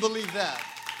quick if you believe that.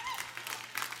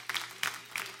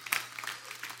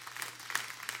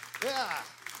 Yeah.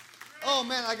 Oh,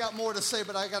 man, I got more to say,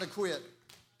 but I got to quit.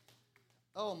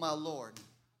 Oh, my Lord.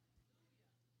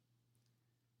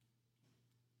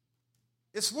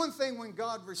 It's one thing when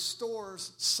God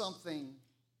restores something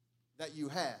that you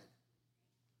had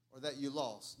or that you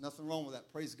lost. Nothing wrong with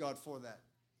that. Praise God for that.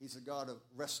 He's a God of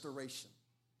restoration.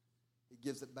 He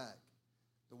gives it back.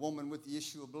 The woman with the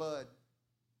issue of blood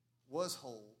was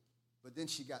whole, but then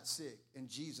she got sick, and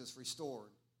Jesus restored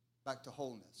back to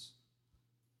wholeness.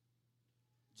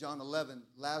 John 11,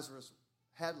 Lazarus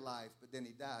had life, but then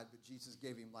he died, but Jesus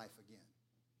gave him life again.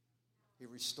 He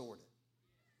restored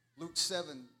it. Luke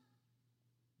 7,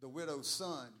 the widow's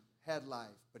son had life,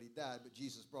 but he died, but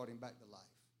Jesus brought him back to life.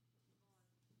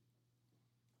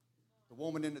 The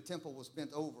woman in the temple was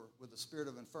bent over with a spirit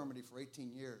of infirmity for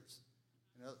 18 years.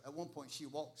 And at one point, she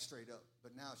walked straight up,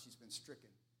 but now she's been stricken.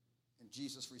 And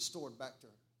Jesus restored back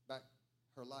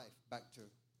her life, back to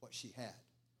what she had.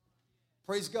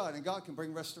 Praise God, and God can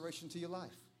bring restoration to your life.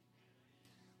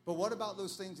 But what about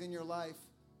those things in your life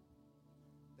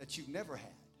that you've never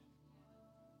had,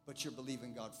 but you're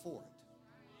believing God for it?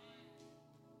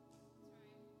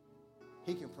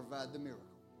 He can provide the miracle.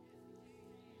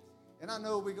 And I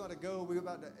know we're going to go. We're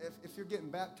about to. If you're getting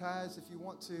baptized, if you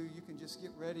want to, you can just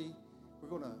get ready. We're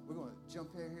going to jump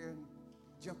in here and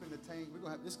jump in the tank.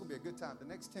 This is going to be a good time. The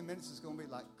next 10 minutes is going to be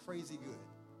like crazy good.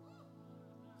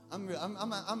 I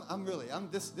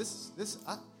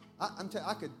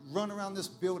could run around this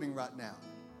building right now,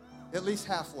 at least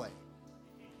halfway.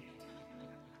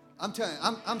 I'm telling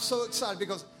you, I'm so excited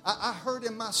because I heard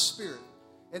in my spirit,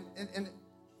 and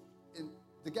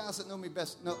the guys that know me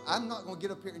best know I'm not going to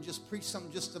get up here and just preach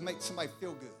something just to make somebody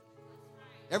feel good.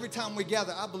 Every time we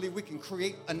gather, I believe we can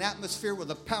create an atmosphere where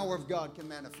the power of God can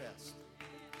manifest.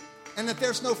 And if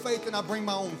there's no faith, then I bring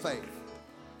my own faith.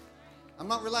 I'm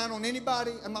not relying on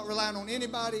anybody. I'm not relying on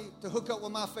anybody to hook up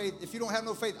with my faith. If you don't have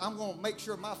no faith, I'm going to make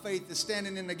sure my faith is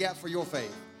standing in the gap for your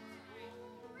faith.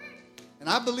 And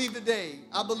I believe today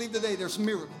there's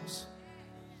miracles.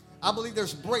 I believe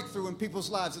there's breakthrough in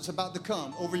people's lives that's about to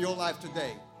come over your life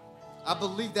today. I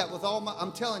believe that with all my,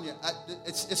 I'm telling you,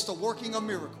 it's the working of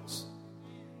miracles.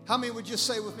 How many would just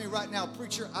say with me right now,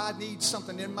 preacher, I need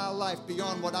something in my life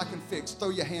beyond what I can fix?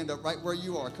 Throw your hand up right where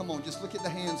you are. Come on, just look at the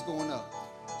hands going up.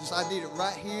 Just, I need it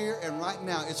right here and right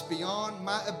now. It's beyond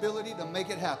my ability to make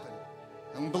it happen.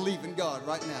 I'm believing God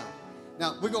right now.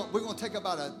 Now, we're going to take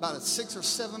about a 6 or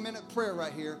 7 minute prayer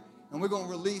right here, and we're going to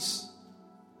release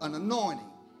an anointing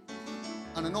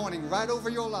right over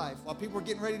your life while people are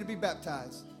getting ready to be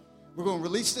baptized. We're going to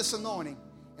release this anointing,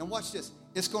 and watch this.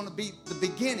 It's going to be the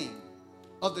beginning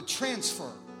of the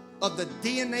transfer of the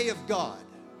DNA of God.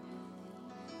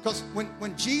 Because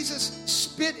when Jesus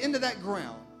spit into that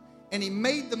ground and he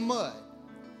made the mud,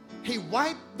 he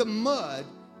wiped the mud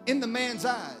in the man's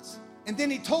eyes. And then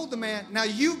he told the man, now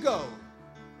you go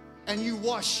and you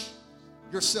wash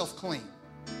yourself clean.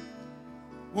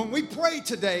 When we pray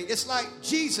today, it's like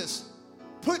Jesus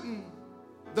putting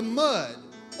the mud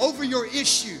over your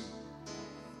issue.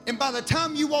 And by the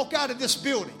time you walk out of this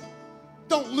building,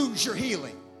 don't lose your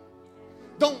healing.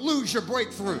 Don't lose your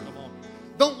breakthrough.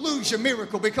 Don't lose your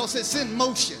miracle, because it's in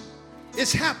motion.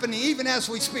 It's happening even as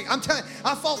we speak. I'm telling you,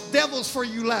 I fought devils for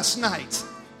you last night.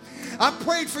 I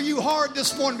prayed for you hard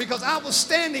this morning because I was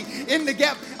standing in the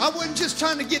gap. I wasn't just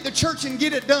trying to get to church and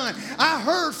get it done. I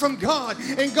heard from God,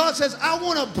 and God says, I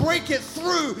want to break it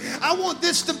through. I want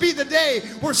this to be the day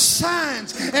where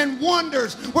signs and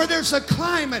wonders, where there's a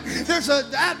climate, there's an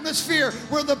atmosphere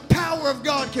where the power of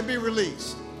God can be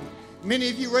released. Many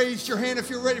of you raised your hand. If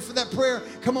you're ready for that prayer,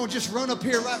 come on, just run up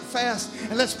here right fast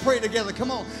and let's pray together.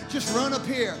 Come on, just run up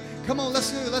here. Come on,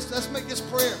 let's do it. Let's make this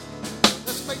prayer.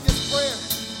 Let's make this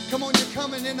prayer. Come on, you're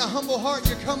coming in a humble heart.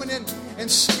 You're coming in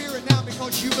spirit now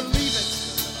because you believe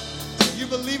it. You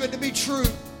believe it to be true.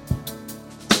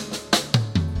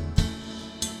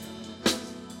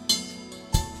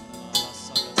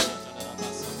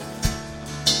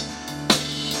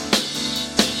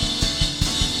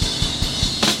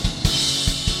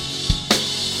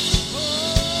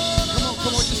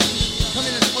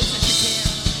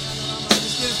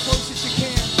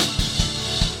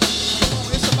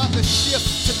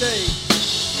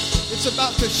 It's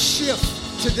about to shift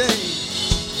today.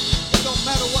 It don't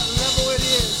matter what level it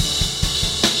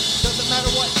is. Doesn't matter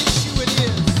what issue it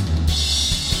is.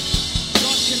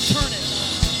 God can turn it.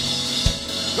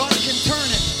 God can turn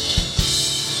it.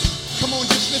 Come on,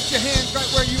 just lift your hands right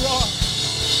where you are.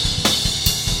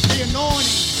 The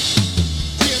anointing.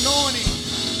 The anointing.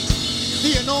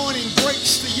 The anointing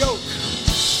breaks the yoke.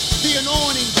 The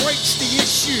anointing breaks the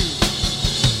issue.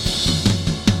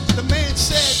 The man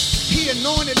said, he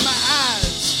anointed my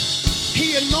eyes.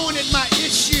 He anointed my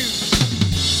issue.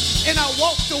 And I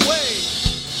walked away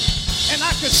and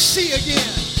I could see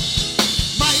again.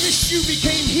 My issue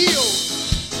became healed.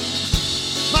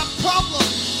 My problem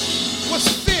was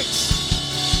fixed.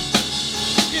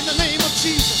 In the name of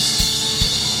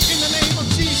Jesus. In the name of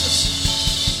Jesus.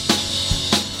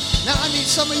 Now I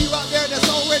need some of you out there that's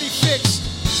already fixed.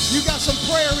 You got some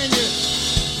prayer in you.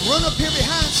 Run up here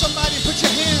behind somebody and put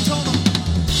your hands on them.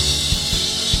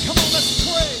 Come on, let's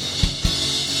pray.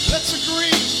 Let's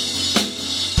agree.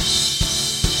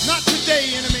 Not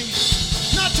today, enemy.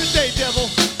 Not today, devil.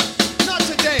 Not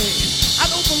today. I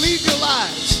don't believe your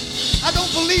lies. I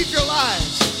don't believe your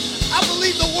lies. I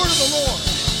believe the word of the Lord.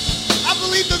 I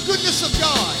believe the goodness of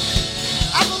God.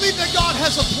 I believe that God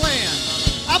has a plan.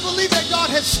 I believe that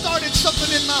God has started something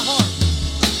in my heart.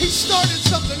 He started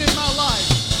something in my life.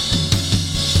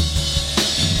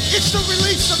 It's the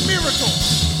release of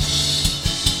miracles.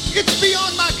 It's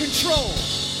beyond my control.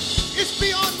 It's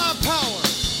beyond my power.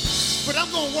 But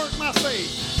I'm going to work my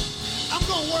faith. I'm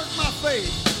going to work my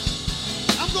faith.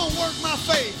 I'm going to work my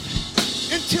faith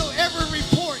until every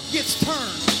report gets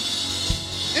turned.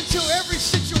 Until every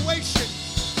situation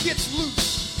gets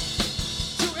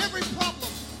loose. Till every problem